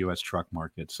 48% of the U.S. truck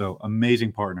market. So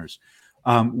amazing partners.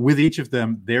 With each of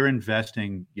them, they're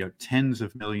investing tens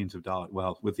of millions of dollars.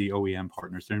 Well, with the OEM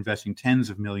partners, they're investing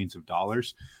tens of millions of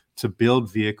dollars to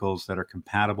build vehicles that are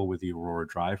compatible with the Aurora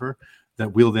driver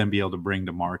that we'll then be able to bring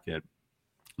to market.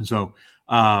 So,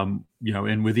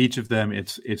 and with each of them,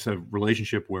 it's a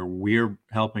relationship where we're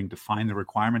helping define the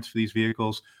requirements for these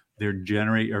vehicles. They're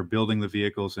building the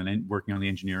vehicles and working on the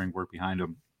engineering work behind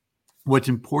them. What's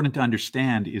important to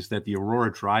understand is that the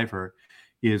Aurora driver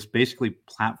is basically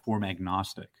platform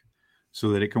agnostic, so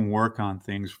that it can work on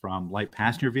things from light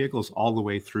passenger vehicles all the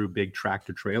way through big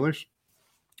tractor trailers.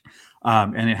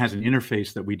 And it has an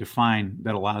interface that we define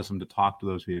that allows them to talk to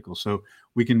those vehicles. So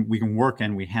we can work,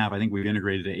 and I think we've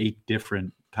integrated 8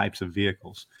 different types of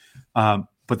vehicles.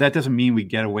 But that doesn't mean we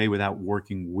get away without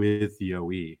working with the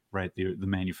OE, right? The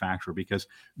manufacturer, because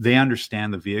they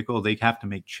understand the vehicle. They have to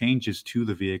make changes to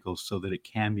the vehicle so that it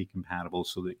can be compatible,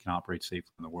 so that it can operate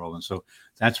safely in the world. And so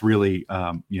that's really,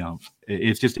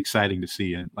 it's just exciting to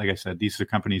see. And like I said, these are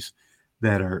companies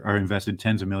that are invested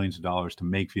tens of millions of dollars to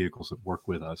make vehicles that work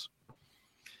with us.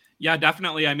 Yeah,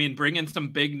 definitely. I mean, bringing some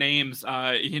big names,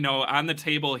 on the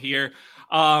table here.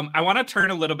 I want to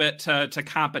turn a little bit to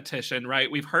competition, right?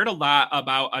 We've heard a lot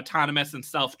about autonomous and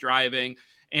self-driving,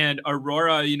 and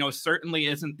Aurora, certainly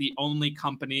isn't the only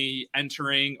company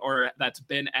entering or that's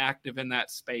been active in that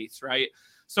space, right?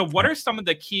 So what are some of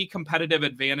the key competitive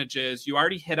advantages? You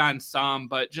already hit on some,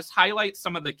 but just highlight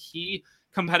some of the key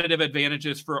competitive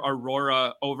advantages for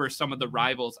Aurora over some of the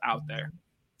rivals out there.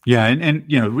 Yeah, and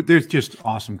there's just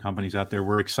awesome companies out there.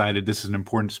 We're excited. This is an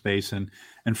important space, and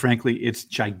frankly, it's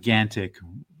gigantic,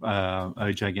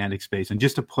 a gigantic space. And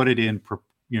just to put it in,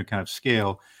 kind of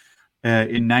scale,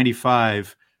 in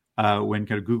 '95, when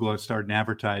kind of Google had started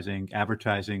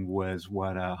advertising was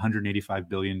what, $185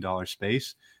 billion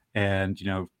space, and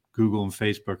Google and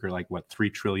Facebook are like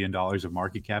 $3 trillion of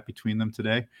market cap between them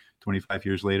today, 25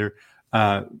 years later.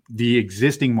 The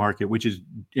existing market, which is,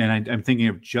 and I'm thinking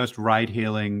of just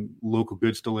ride-hailing, local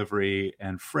goods delivery,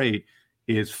 and freight,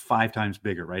 is 5 times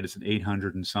bigger, right? It's an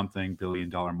 $800 and something billion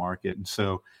market. And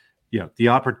so, the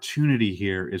opportunity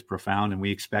here is profound, and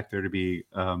we expect there to be,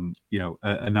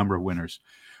 a number of winners,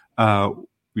 a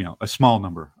small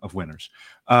number of winners.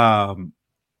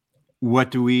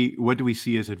 What do we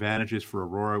see as advantages for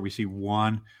Aurora? We see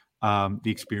one, the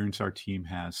experience our team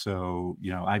has. So,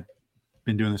 I've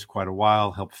been doing this quite a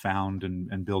while, helped found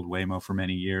and build Waymo for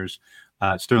many years.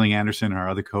 Sterling Anderson, our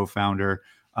other co-founder,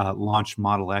 launched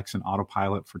Model X and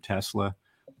Autopilot for Tesla.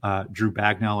 Drew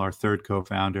Bagnell, our third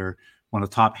co-founder, one of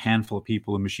the top handful of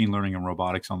people in machine learning and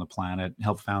robotics on the planet,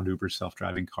 helped found Uber's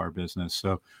self-driving car business.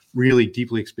 So really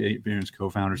deeply experienced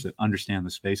co-founders that understand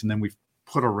the space. And then we've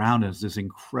put around us this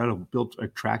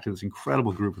attracted this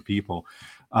incredible group of people.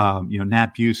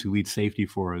 Nat Buse, who leads safety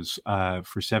for us,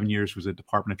 for 7 years was at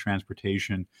Department of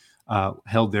Transportation,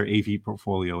 held their AV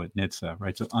portfolio at NHTSA,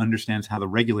 right? So understands how the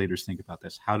regulators think about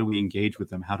this. How do we engage with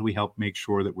them? How do we help make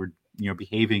sure that we're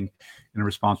behaving in a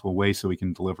responsible way so we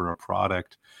can deliver our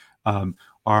product?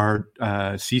 Our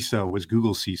CISO was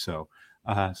Google CISO.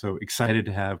 So excited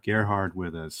to have Gerhard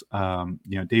with us.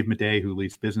 Dave Madej, who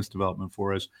leads business development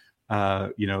for us,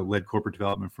 led corporate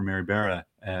development for Mary Barra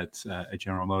at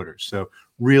General Motors. So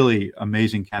really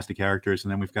amazing cast of characters.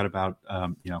 And then we've got about,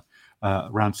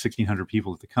 around 1,600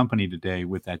 people at the company today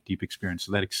with that deep experience.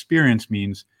 So that experience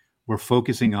means we're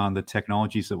focusing on the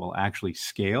technologies that will actually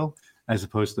scale as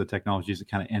opposed to the technologies that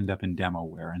kind of end up in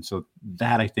demoware. And so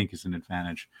that, I think, is an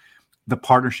advantage. The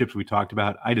partnerships we talked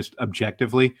about, I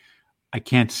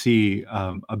can't see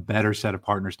a better set of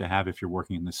partners to have if you're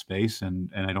working in this space.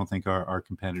 And I don't think our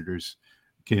competitors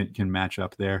can match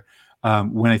up there.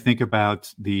 When I think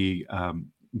about the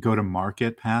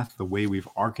go-to-market path, the way we've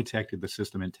architected the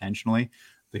system intentionally,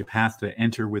 the path to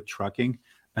enter with trucking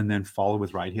and then follow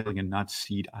with ride-hailing and not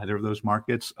seed either of those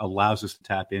markets allows us to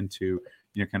tap into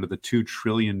kind of the $2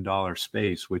 trillion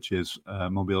space, which is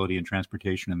mobility and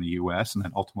transportation in the U.S., and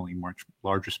then ultimately much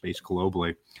larger space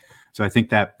globally. So I think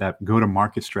that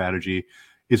go-to-market strategy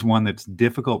is one that's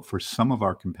difficult for some of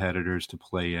our competitors to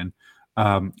play in,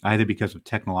 either because of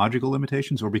technological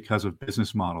limitations or because of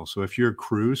business models. So if you're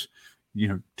Cruise,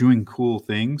 doing cool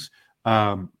things,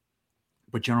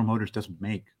 but General Motors doesn't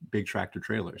make big tractor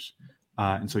trailers.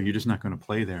 And so you're just not going to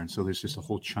play there. And so there's just a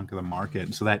whole chunk of the market.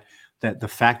 And so that the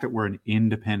fact that we're an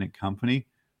independent company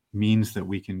means that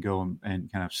we can go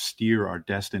and kind of steer our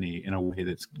destiny in a way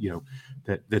that's,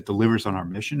 that delivers on our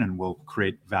mission and will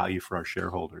create value for our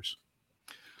shareholders.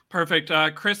 Perfect.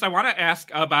 Chris, I want to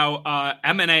ask about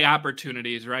M&A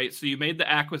opportunities, right? So you made the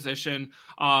acquisition,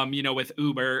 with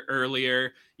Uber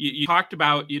earlier. You talked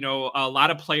about, a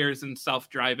lot of players in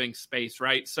self-driving space,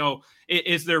 right? So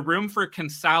is there room for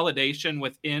consolidation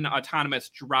within autonomous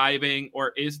driving,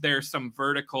 or is there some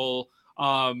vertical,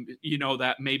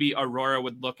 that maybe Aurora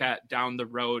would look at down the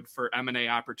road for M&A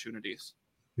opportunities?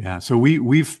 Yeah, so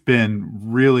we've been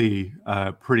really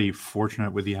pretty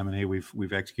fortunate with the M&A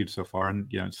we've executed so far, and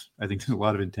I think there's a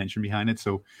lot of intention behind it.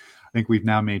 So I think we've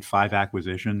now made 5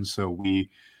 acquisitions. So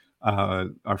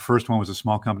our first one was a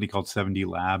small company called 7D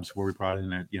Labs, where we brought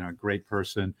in a great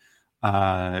person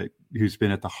who's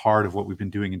been at the heart of what we've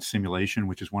been doing in simulation,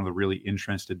 which is one of the really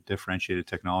interesting differentiated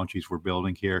technologies we're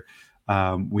building here.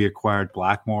 We acquired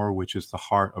Blackmore, which is the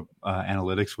heart of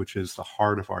analytics, which is the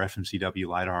heart of our FMCW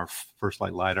LiDAR, our first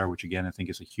light LiDAR, which again, I think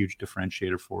is a huge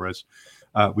differentiator for us.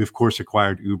 We, of course,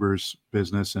 acquired Uber's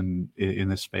business in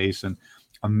this space, and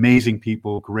amazing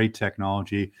people, great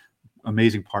technology,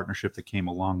 amazing partnership that came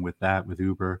along with that with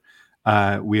Uber.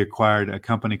 We acquired a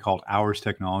company called Hours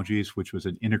Technologies, which was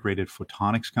an integrated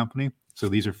photonics company. So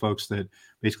these are folks that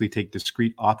basically take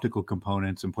discrete optical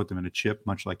components and put them in a chip,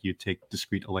 much like you take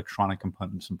discrete electronic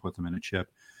components and put them in a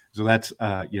chip. So that's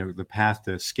the path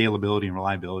to scalability and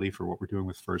reliability for what we're doing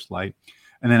with First Light.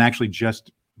 And then actually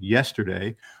just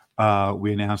yesterday,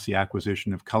 we announced the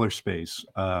acquisition of Color Space,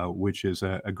 which is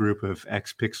a group of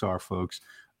ex-Pixar folks,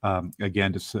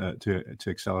 again, to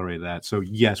accelerate that. So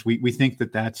yes, we think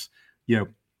that's,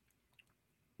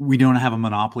 we don't have a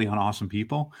monopoly on awesome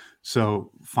people.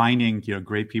 So finding,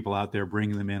 great people out there,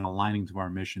 bringing them in, aligning to our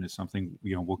mission is something,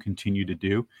 we'll continue to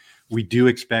do. We do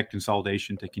expect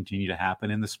consolidation to continue to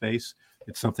happen in the space.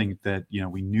 It's something that,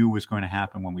 we knew was going to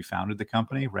happen when we founded the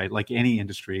company, right? Like any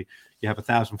industry, you have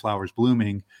 1,000 flowers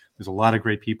blooming. There's a lot of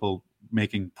great people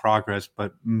making progress,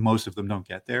 but most of them don't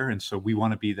get there. And so we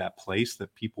want to be that place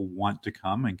that people want to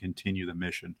come and continue the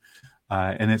mission.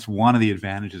 And it's one of the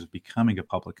advantages of becoming a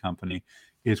public company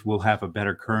is we'll have a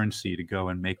better currency to go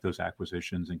and make those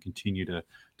acquisitions and continue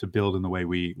to build in the way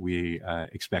we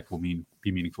expect will be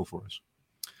meaningful for us.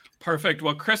 Perfect.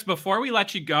 Well, Chris, before we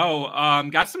let you go,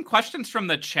 got some questions from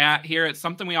the chat here. It's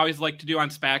something we always like to do on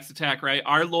SPACs Attack, right?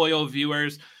 Our loyal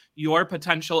viewers, your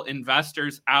potential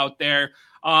investors out there.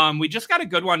 We just got a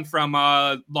good one from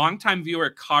a longtime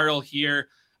viewer, Carl, here,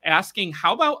 asking,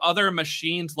 how about other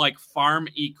machines like farm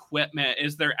equipment?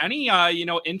 Is there any,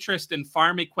 interest in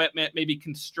farm equipment, maybe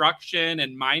construction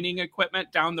and mining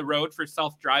equipment down the road for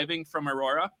self-driving from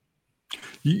Aurora?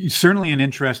 Certainly an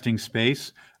interesting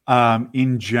space.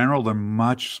 In general, they're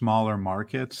much smaller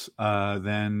markets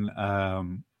than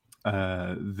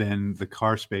the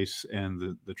car space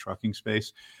and the trucking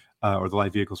space, or the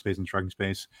light vehicle space and trucking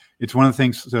space. It's one of the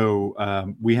things.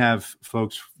 So we have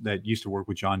folks that used to work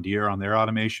with John Deere on their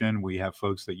automation. We have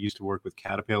folks that used to work with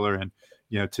Caterpillar, and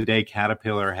today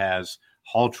Caterpillar has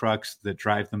haul trucks that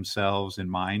drive themselves in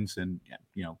mines. And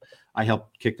I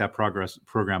helped kick that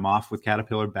program off with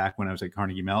Caterpillar back when I was at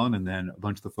Carnegie Mellon, and then a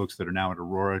bunch of the folks that are now at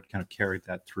Aurora kind of carried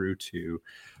that through to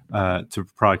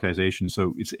productization.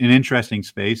 So it's an interesting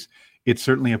space. It's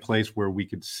certainly a place where we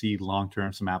could see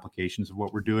long-term some applications of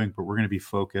what we're doing, but we're going to be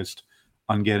focused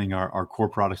on getting our core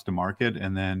products to market.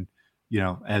 And then,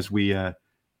 as we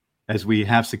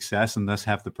have success and thus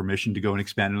have the permission to go and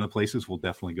expand into places, we'll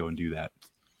definitely go and do that.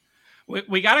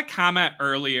 We got a comment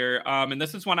earlier, and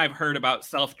this is one I've heard about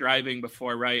self-driving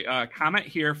before, right? Comment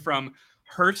here from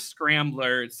Hearst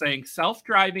Scrambler saying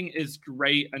self-driving is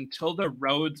great until the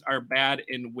roads are bad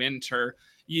in winter.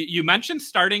 You mentioned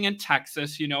starting in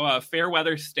Texas, a fair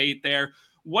weather state there.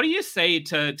 What do you say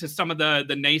to some of the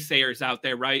naysayers out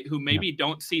there, right, who maybe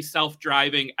don't see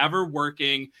self-driving ever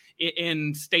working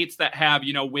in states that have,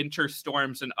 winter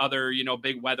storms and other,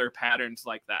 big weather patterns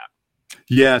like that?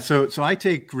 Yeah, so I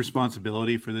take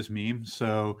responsibility for this meme.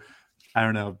 So I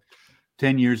don't know,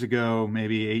 10 years ago,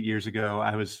 maybe 8 years ago,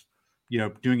 I was,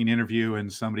 doing an interview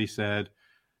and somebody said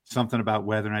something about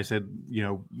weather. And I said,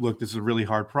 look, this is a really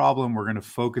hard problem. We're going to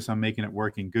focus on making it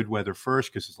work in good weather first,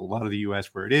 because there's a lot of the US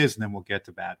where it is, and then we'll get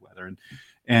to bad weather.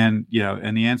 And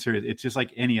the answer is, it's just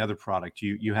like any other product.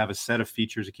 You have a set of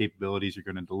features and capabilities you're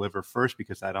going to deliver first,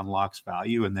 because that unlocks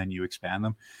value, and then you expand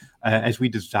them. As we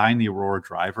design the Aurora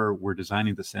driver, we're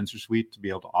designing the sensor suite to be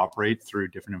able to operate through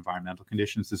different environmental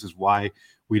conditions. This is why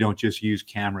we don't just use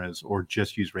cameras or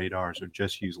just use radars or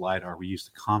just use LiDAR. We use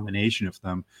the combination of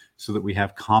them so that we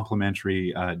have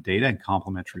complementary data and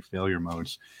complementary failure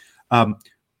modes.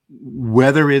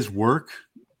 Weather is work,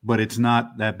 but it's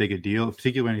not that big a deal,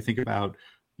 particularly when you think about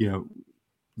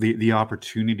the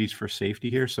opportunities for safety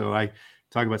here. So I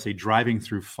talk about, say, driving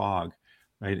through fog,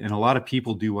 right? And a lot of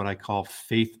people do what I call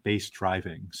faith-based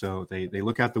driving. So they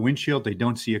look out the windshield, they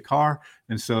don't see a car,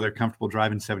 and so they're comfortable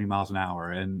driving 70 miles an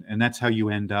hour. And that's how you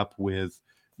end up with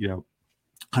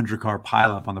 100-car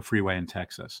pileup on the freeway in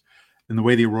Texas. And the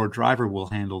way the Aurora driver will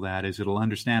handle that is it'll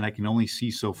understand I can only see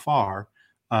so far,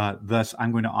 thus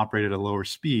I'm going to operate at a lower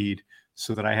speed,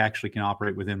 so that I actually can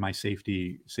operate within my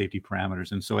safety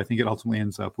parameters. And so I think it ultimately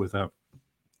ends up with a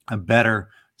better,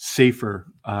 safer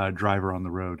driver on the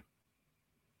road.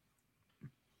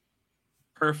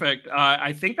 Perfect.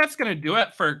 I think that's going to do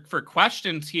it for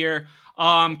questions here.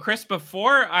 Chris,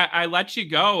 before I let you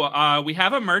go, we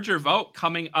have a merger vote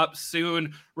coming up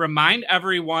soon. Remind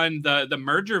everyone the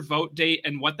merger vote date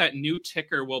and what that new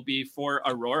ticker will be for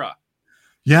Aurora.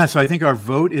 Yeah, so I think our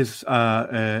vote is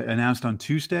announced on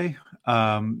Tuesday.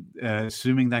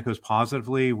 Assuming that goes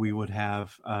positively, we would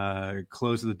have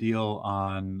close of the deal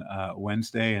on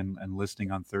Wednesday and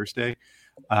listing on Thursday.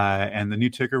 And the new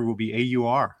ticker will be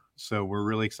AUR. So we're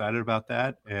really excited about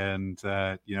that, and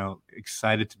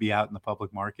excited to be out in the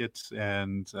public markets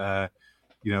and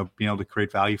being able to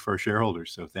create value for our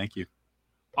shareholders. So thank you.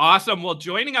 Awesome. Well,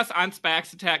 joining us on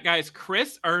SPACs Attack, guys,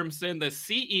 Chris Urmson, the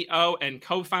CEO and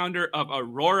co-founder of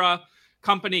Aurora,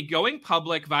 company going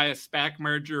public via SPAC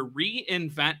merger,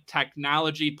 Reinvent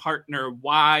Technology Partner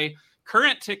Y,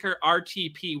 current ticker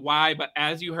RTPY. But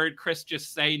as you heard Chris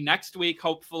just say, next week,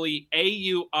 hopefully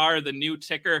AUR, the new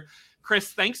ticker.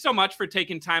 Chris, thanks so much for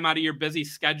taking time out of your busy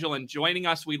schedule and joining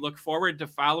us. We look forward to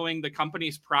following the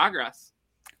company's progress.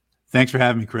 Thanks for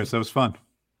having me, Chris. That was fun.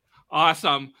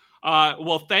 Awesome.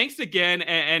 Well, thanks again.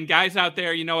 And guys out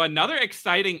there, another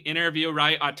exciting interview,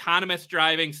 right? Autonomous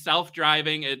driving,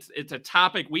 self-driving. It's a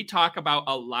topic we talk about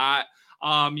a lot,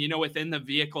 within the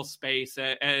vehicle space.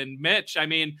 And Mitch,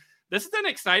 this is an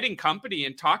exciting company,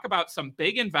 and talk about some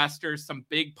big investors, some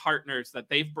big partners that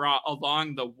they've brought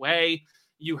along the way.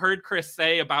 You heard Chris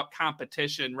say about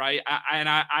competition, right?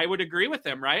 I would agree with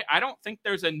him, right? I don't think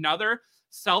there's another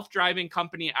self-driving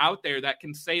company out there that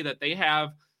can say that they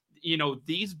have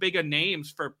these big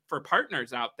names for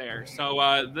partners out there.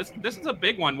 So this is a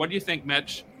big one. What do you think,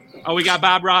 Mitch? Oh, we got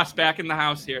Bob Ross back in the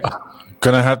house here.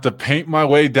 Gonna have to paint my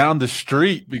way down the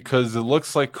street because it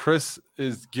looks like Chris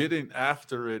is getting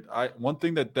after it. One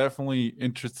thing that definitely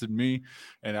interested me,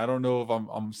 and I don't know if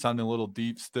I'm sounding a little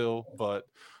deep still, but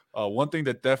one thing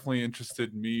that definitely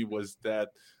interested me was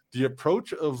that the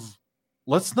approach of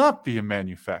let's not be a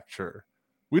manufacturer.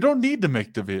 We don't need to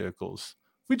make the vehicles.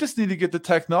 We just need to get the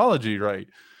technology right.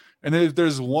 And if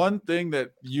there's one thing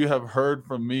that you have heard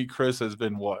from me, Chris, has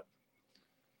been what?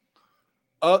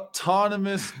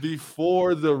 autonomous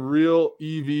before the real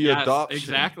EV adoption.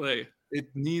 Exactly. It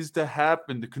needs to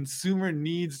happen. The consumer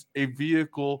needs a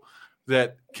vehicle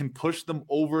that can push them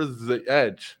over the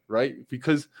edge, right?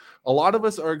 Because a lot of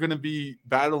us are going to be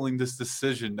battling this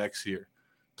decision next year.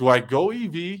 Do I go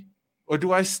EV or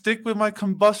do I stick with my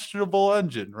combustible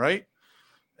engine, right?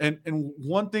 And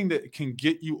one thing that can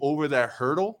get you over that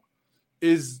hurdle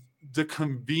is the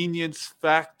convenience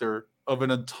factor of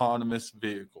an autonomous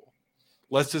vehicle.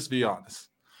 Let's just be honest.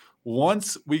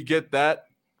 Once we get that,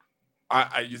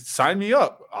 I sign me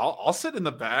up. I'll sit in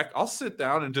the back. I'll sit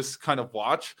down and just kind of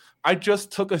watch. I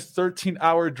just took a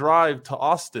 13-hour drive to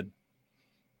Austin.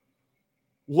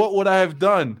 What would I have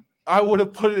done? I would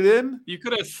have put it in. You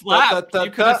could have slept.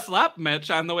 You could have slept, Mitch,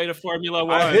 on the way to Formula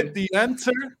One. I hit the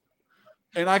enter,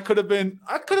 and I could have been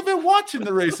watching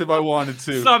the race if I wanted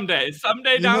to. Someday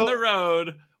down the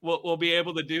road, we'll be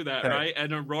able to do that, right?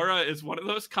 And Aurora is one of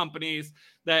those companies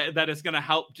that is going to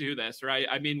help do this, right?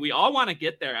 I mean, we all want to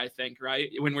get there, I think, right?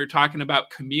 When we're talking about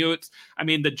commutes, I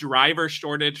mean, the driver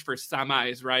shortage for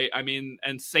semis, right? I mean,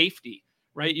 and safety,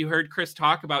 right? You heard Chris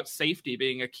talk about safety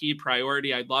being a key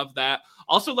priority. I love that.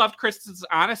 Also loved Chris's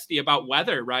honesty about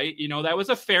weather, right? You know, that was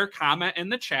a fair comment in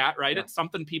the chat, right? Yeah. It's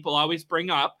something people always bring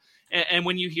up. And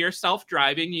when you hear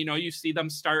self-driving, you know, you see them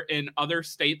start in other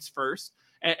states first.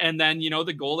 And then, you know,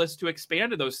 the goal is to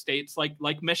expand to those states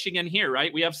like Michigan here,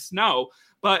 right? We have snow.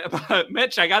 But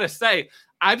Mitch, I got to say,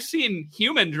 I've seen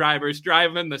human drivers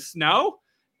drive in the snow,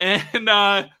 and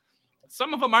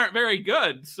some of them aren't very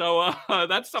good. So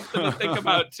that's something to think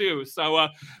about too. So,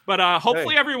 but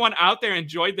hopefully everyone out there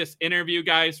enjoyed this interview,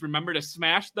 guys. Remember to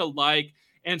smash the like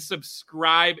and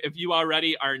subscribe if you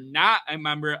already are not a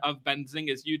member of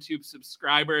Benzinga's YouTube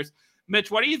subscribers.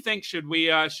 Mitch, what do you think? Should we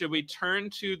turn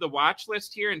to the watch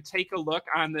list here and take a look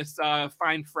on this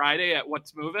fine Friday at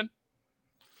what's moving?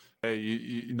 Hey,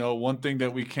 you know, one thing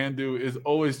that we can do is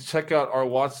always check out our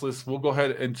watch list. We'll go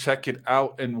ahead and check it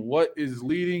out. And what is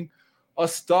leading a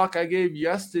stock I gave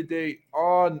yesterday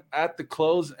on at the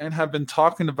close and have been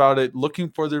talking about it, looking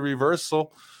for the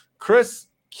reversal. Chris,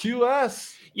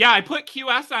 QS. Yeah, I put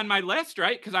QS on my list,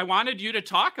 right? Because I wanted you to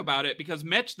talk about it because,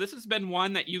 Mitch, this has been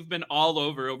one that you've been all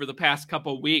over the past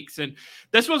couple of weeks. And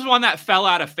this was one that fell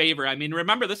out of favor. I mean,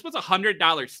 remember, this was a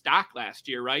 $100 stock last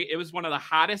year, right? It was one of the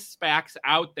hottest SPACs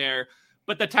out there.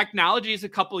 But the technology is a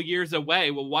couple of years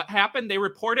away. Well, what happened? They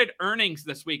reported earnings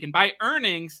this week. And by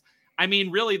earnings, I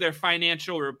mean really their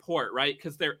financial report, right?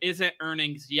 Because there isn't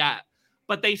earnings yet.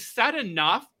 But they said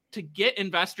enough to get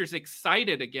investors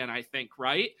excited again, I think,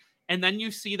 right? And then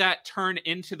you see that turn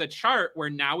into the chart where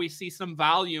now we see some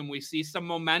volume, we see some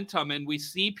momentum, and we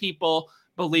see people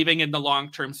believing in the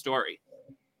long-term story.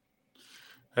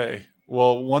 Hey,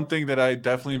 well, one thing that I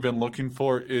definitely been looking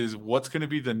for is what's going to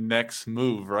be the next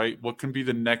move, right? What can be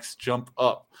the next jump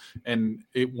up? And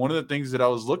one of the things that I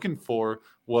was looking for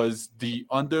was the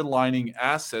underlying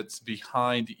assets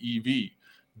behind EV,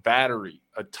 battery,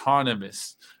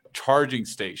 autonomous, charging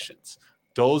stations.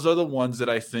 Those are the ones that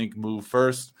I think move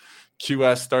first.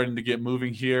 QS starting to get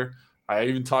moving here. I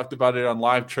even talked about it on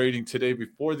live trading today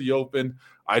before the open.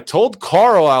 I told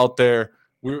Carl out there,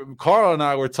 Carl and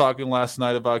I were talking last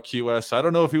night about QS. I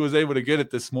don't know if he was able to get it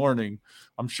this morning.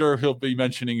 I'm sure he'll be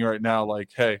mentioning right now,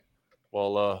 like, hey,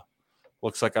 well,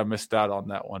 looks like I missed out on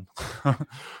that one.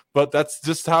 But that's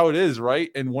just how it is,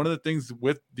 right? And one of the things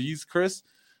with these, Chris,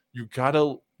 you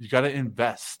gotta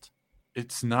invest.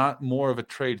 It's not more of a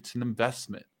trade, it's an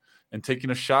investment. And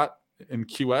taking a shot in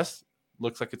QS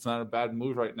looks like it's not a bad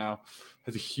move right now.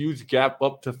 Has a huge gap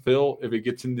up to fill if it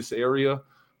gets in this area.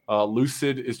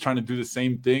 Lucid is trying to do the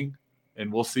same thing,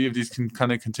 and we'll see if these can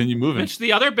kind of continue moving. Mitch,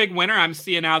 the other big winner I'm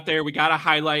seeing out there, we got to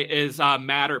highlight is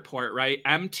Matterport, right?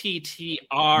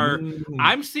 MTTR.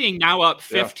 I'm seeing now up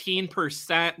 15%.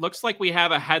 Yeah. Looks like we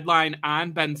have a headline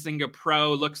on Benzinga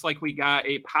Pro. Looks like we got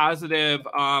a positive,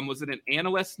 was it an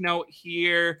analyst note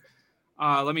here?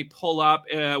 Let me pull up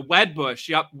Wedbush.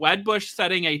 Yep, Wedbush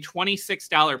setting a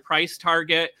 $26 price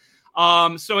target.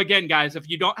 So again, guys, if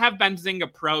you don't have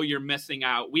Benzinga Pro, you're missing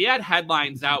out. We had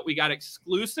headlines out. We got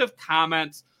exclusive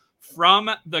comments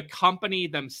from the company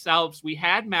themselves. We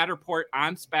had Matterport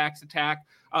on SPAC's attack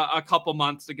a couple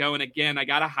months ago. And again, I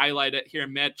got to highlight it here,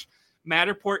 Mitch.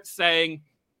 Matterport saying,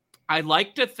 I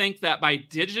like to think that by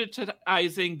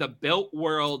digitizing the built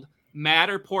world,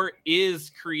 Matterport is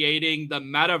creating the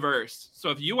metaverse. So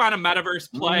if you want a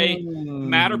metaverse play,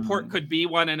 Matterport could be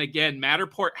one. And again,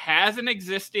 Matterport has an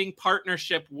existing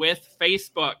partnership with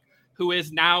Facebook, who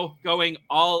is now going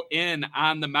all in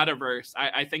on the metaverse.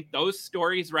 I think those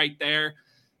stories right there,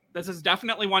 this is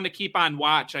definitely one to keep on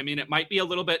watch. I mean, it might be a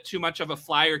little bit too much of a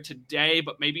flyer today,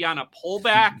 but maybe on a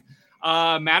pullback.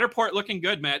 Matterport looking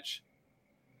good, Mitch.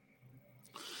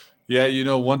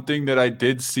 Yeah, one thing that I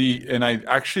did see, and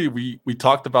we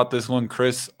talked about this one,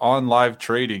 Chris, on live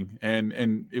trading,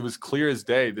 and it was clear as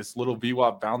day, this little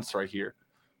VWAP bounce right here.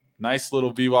 Nice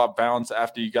little VWAP bounce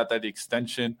after you got that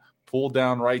extension, pulled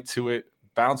down right to it,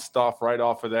 bounced off right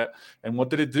off of that. And what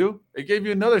did it do? It gave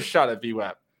you another shot at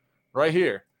VWAP right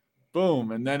here.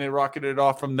 Boom, and then it rocketed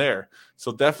off from there.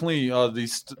 So definitely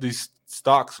these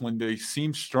stocks, when they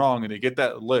seem strong and they get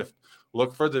that lift,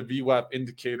 look for the VWAP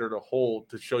indicator to hold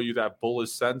to show you that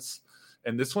bullish sense.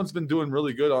 And this one's been doing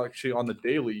really good actually on the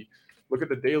daily. Look at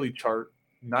the daily chart.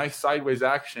 Nice sideways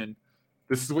action.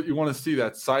 This is what you want to see,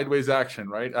 that sideways action,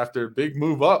 right? After a big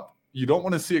move up, you don't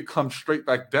want to see it come straight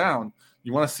back down.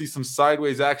 You want to see some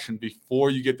sideways action before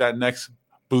you get that next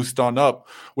boost on up,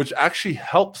 which actually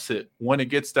helps it when it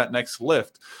gets that next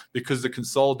lift because the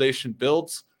consolidation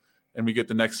builds and we get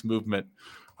the next movement.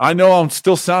 I know I'm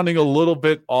still sounding a little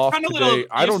bit off today.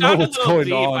 I don't know what's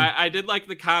going on. I did like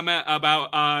the comment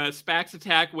about SPAC's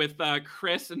attack with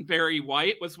Chris and Barry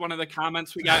White was one of the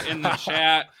comments we got in the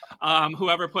chat.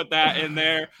 Whoever put that in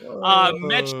there.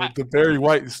 Mitch, the Barry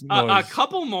White noise. A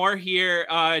couple more here.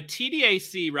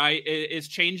 TDAC, right, is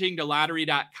changing to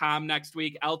lottery.com next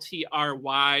week,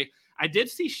 LTRY. I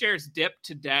did see shares dip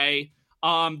today.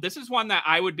 This is one that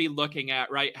I would be looking at,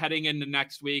 right, heading into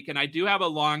next week. And I do have a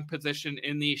long position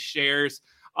in these shares.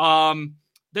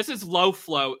 This is low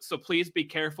float, so please be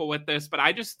careful with this. But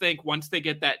I just think once they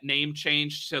get that name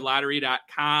changed to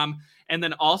lottery.com, and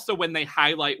then also when they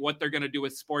highlight what they're going to do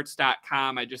with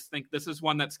sports.com, I just think this is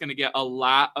one that's going to get a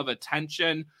lot of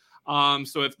attention.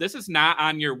 So if this is not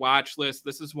on your watch list,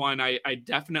 this is one I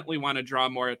definitely want to draw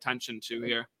more attention to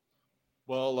here.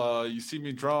 Well, you see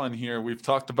me drawing here. We've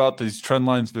talked about these trend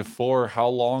lines before, how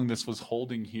long this was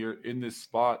holding here in this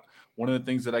spot. One of the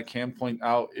things that I can point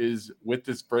out is with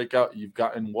this breakout, you've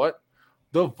gotten what?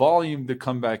 The volume to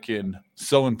come back in.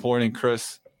 So important,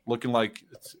 Chris. Looking like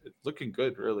it's looking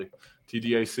good, really.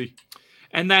 TDAC.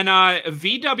 And then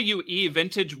VWE,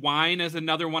 Vintage Wine, is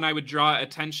another one I would draw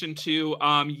attention to.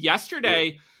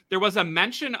 Yesterday, there was a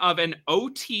mention of an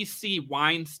OTC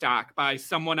wine stock by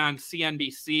someone on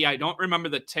CNBC. I don't remember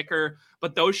the ticker,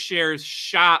 but those shares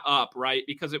shot up, right?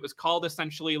 Because it was called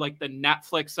essentially like the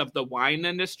Netflix of the wine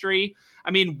industry.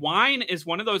 I mean, wine is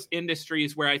one of those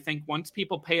industries where I think once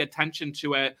people pay attention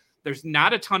to it, there's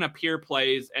not a ton of peer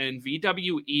plays, and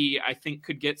VWE, I think,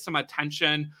 could get some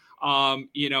attention.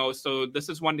 So this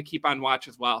is one to keep on watch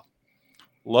as well.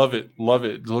 Love it. Love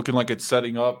it. Looking like it's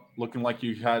setting up, looking like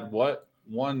you had what?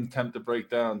 1 attempt to break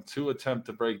down, 2 attempt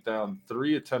to break down,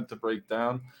 3 attempt to break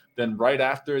down. Then right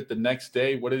after it, the next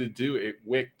day, what did it do? It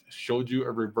wicked, showed you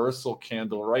a reversal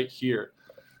candle right here.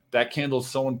 That candle is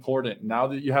so important. Now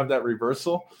that you have that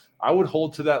reversal, I would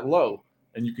hold to that low,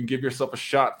 and you can give yourself a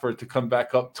shot for it to come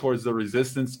back up towards the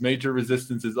resistance. Major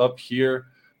resistance is up here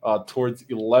towards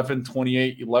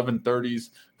 1128, 1130s.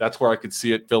 That's where I could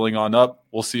see it filling on up.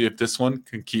 We'll see if this one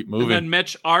can keep moving. And then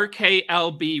Mitch,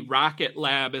 RKLB Rocket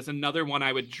Lab is another one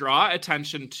I would draw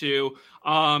attention to.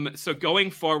 So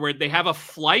going forward, they have a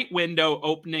flight window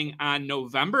opening on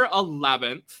November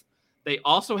 11th. They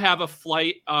also have a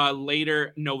flight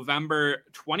later November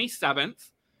 27th.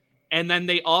 And then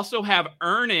they also have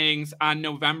earnings on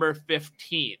November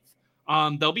 15th.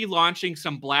 They'll be launching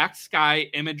some black sky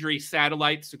imagery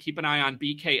satellites, so keep an eye on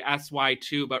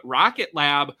BKSY2. But Rocket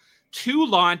Lab, 2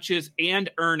 launches and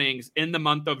earnings in the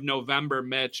month of November,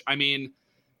 Mitch. I mean,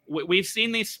 we've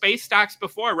seen these space stocks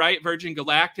before, right? Virgin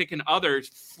Galactic and others.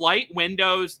 Flight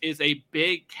windows is a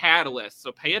big catalyst,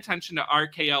 so pay attention to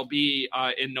RKLB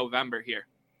in November here.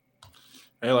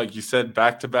 Hey, like you said,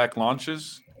 back-to-back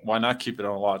launches. Why not keep it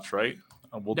on watch, right?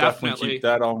 We'll definitely keep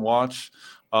that on watch.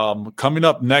 Coming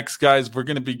up next, guys, we're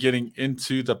going to be getting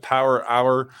into the Power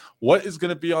Hour. What is going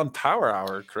to be on Power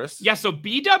Hour, Chris? Yeah, so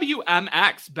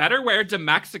BWMX, Betterware de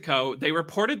Mexico, they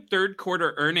reported third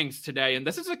quarter earnings today. And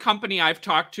this is a company I've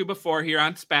talked to before here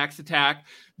on SPAC's Attack.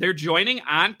 They're joining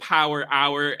on Power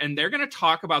Hour, and they're going to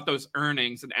talk about those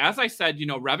earnings. And as I said,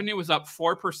 revenue was up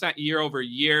 4% year over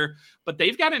year, but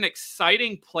they've got an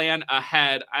exciting plan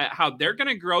ahead, how they're going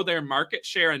to grow their market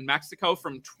share in Mexico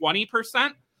from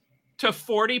 20% to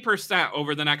 40%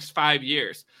 over the next 5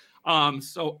 years.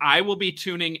 So I will be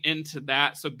tuning into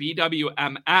that. So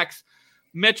BWMX.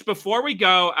 Mitch, before we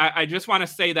go, I just want to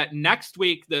say that next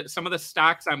week, some of the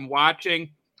stocks I'm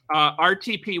watching,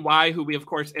 RTPY, who we, of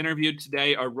course, interviewed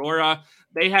today, Aurora,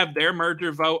 they have their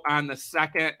merger vote on the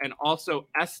 2nd, and also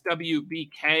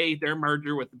SWBK, their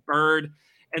merger with Bird.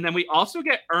 And then we also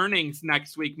get earnings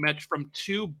next week, Mitch, from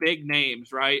two big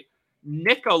names, right?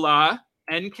 Nikola,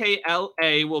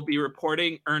 NKLA, will be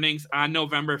reporting earnings on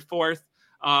November 4th.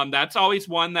 That's always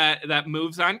one that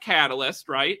moves on catalyst,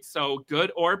 right? So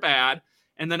good or bad.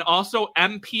 And then also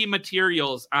MP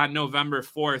Materials on November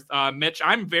 4th. Mitch,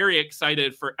 I'm very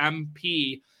excited for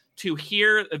MP to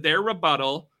hear their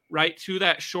rebuttal, right, to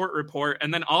that short report,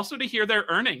 and then also to hear their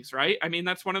earnings, right? I mean,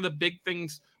 that's one of the big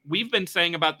things we've been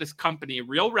saying about this company: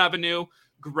 real revenue,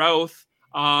 growth.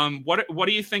 What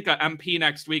do you think of MP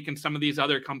next week and some of these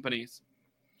other companies?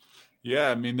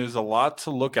 Yeah, I mean, there's a lot to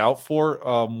look out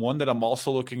for. One that I'm also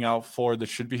looking out for that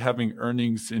should be having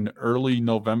earnings in early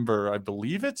November. I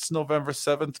believe it's November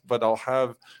 7th, but I'll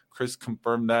have Chris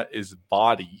confirm that, is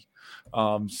Body.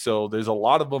 So there's a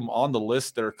lot of them on the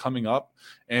list that are coming up.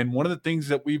 And one of the things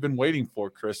that we've been waiting for,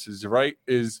 Chris,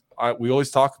 we always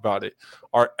talk about it,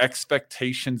 our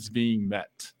expectations being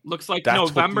met. Looks like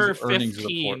November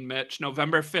 15, Mitch,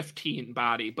 November 15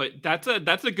 Body. But that's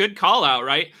a good call out,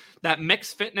 right? That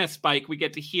mixed fitness bike, we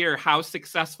get to hear how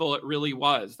successful it really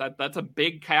was. That's a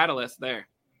big catalyst there.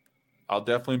 I'll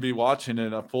definitely be watching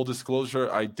it. Full disclosure,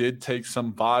 I did take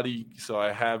some Body, so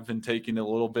I have been taking it a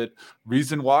little bit.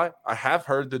 Reason why? I have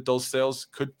heard that those sales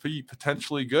could be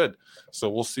potentially good. So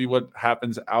we'll see what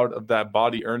happens out of that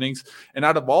Body earnings and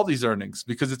out of all these earnings,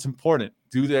 because it's important.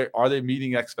 Are they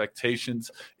meeting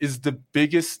expectations is the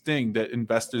biggest thing that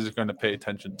investors are going to pay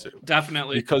attention to.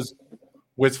 Definitely. Because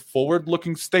with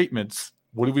forward-looking statements,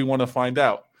 what do we want to find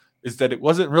out? Is that it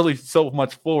wasn't really so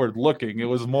much forward-looking. It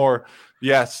was more,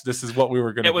 yes, this is what we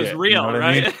were going to get. It was real, you know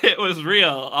right? I mean? It was real.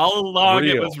 All along,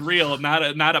 it was real,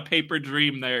 not a paper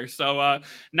dream there. So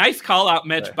nice call out,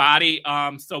 Mitch. Okay. Body.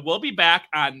 So we'll be back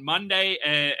on Monday,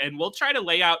 and we'll try to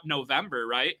lay out November,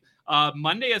 right?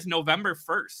 Monday is November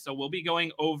 1st. So we'll be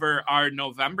going over our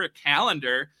November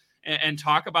calendar and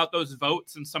talk about those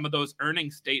votes and some of those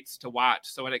earnings dates to watch.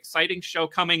 So an exciting show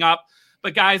coming up.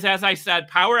 But guys, as I said,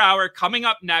 Power Hour coming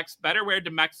up next. Betterware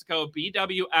de Mexico,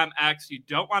 BWMX. You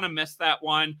don't want to miss that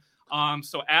one.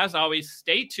 So as always,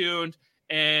 stay tuned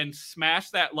and smash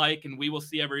that like, and we will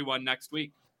see everyone next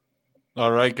week.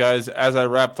 All right, guys. As I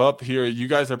wrap up here, you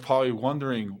guys are probably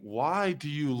wondering, why do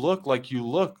you look like you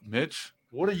look, Mitch?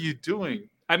 What are you doing?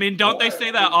 I mean, don't they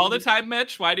say that all the time,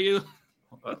 Mitch? Why do you?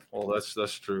 Well,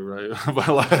 that's true, right?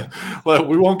 But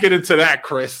we won't get into that,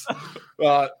 Chris.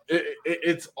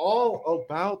 It's all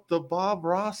about the Bob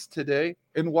Ross today.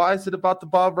 And why is it about the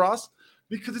Bob Ross?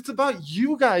 Because it's about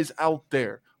you guys out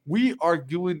there. We are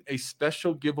doing a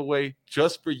special giveaway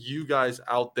just for you guys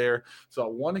out there. So I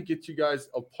want to get you guys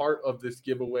a part of this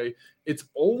giveaway. It's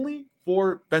only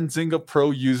for Benzinga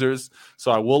Pro users.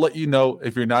 So I will let you know,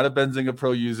 if you're not a Benzinga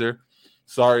Pro user,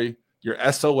 sorry, you're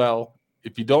SOL.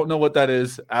 If you don't know what that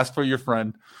is, ask for your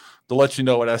friend to let you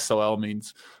know what SOL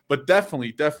means. But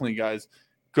definitely, guys,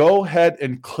 go ahead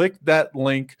and click that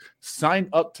link. Sign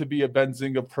up to be a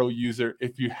Benzinga Pro user.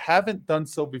 If you haven't done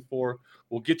so before,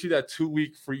 we'll get you that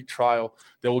 2-week free trial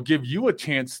that will give you a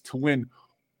chance to win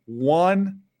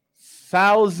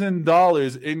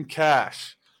 $1,000 in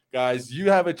cash. Guys, you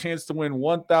have a chance to win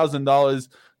 $1,000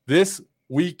 this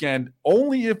weekend,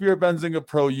 only if you're a Benzinga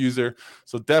Pro user.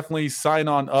 So definitely sign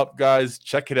on up, guys.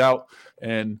 Check it out.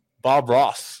 And Rob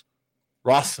Ross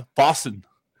Boston.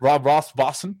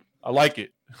 I like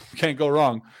it. Can't go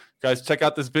wrong. Guys, check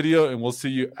out this video, and we'll see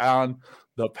you on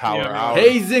the Power Hour.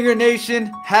 Hey, Zinger Nation.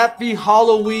 Happy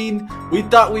Halloween. We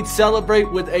thought we'd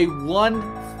celebrate with a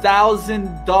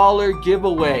 $1,000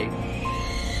 giveaway.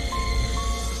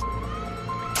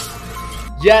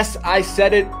 Yes, I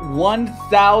said it,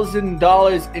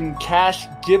 $1,000 in cash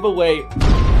giveaway.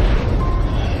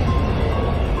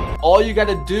 All you got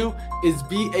to do is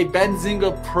be a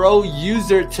Benzinga Pro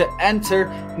user to enter.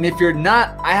 And if you're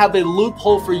not, I have a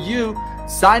loophole for you.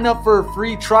 Sign up for a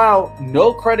free trial,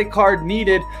 no credit card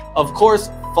needed. Of course,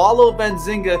 follow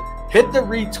Benzinga, hit the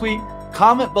retweet,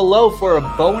 comment below for a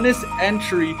bonus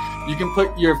entry. You can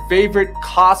put your favorite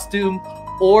costume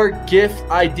or gift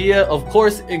idea. Of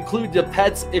course, include the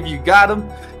pets if you got them.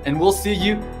 And we'll see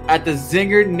you at the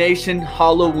Zinger Nation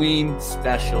Halloween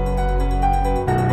special.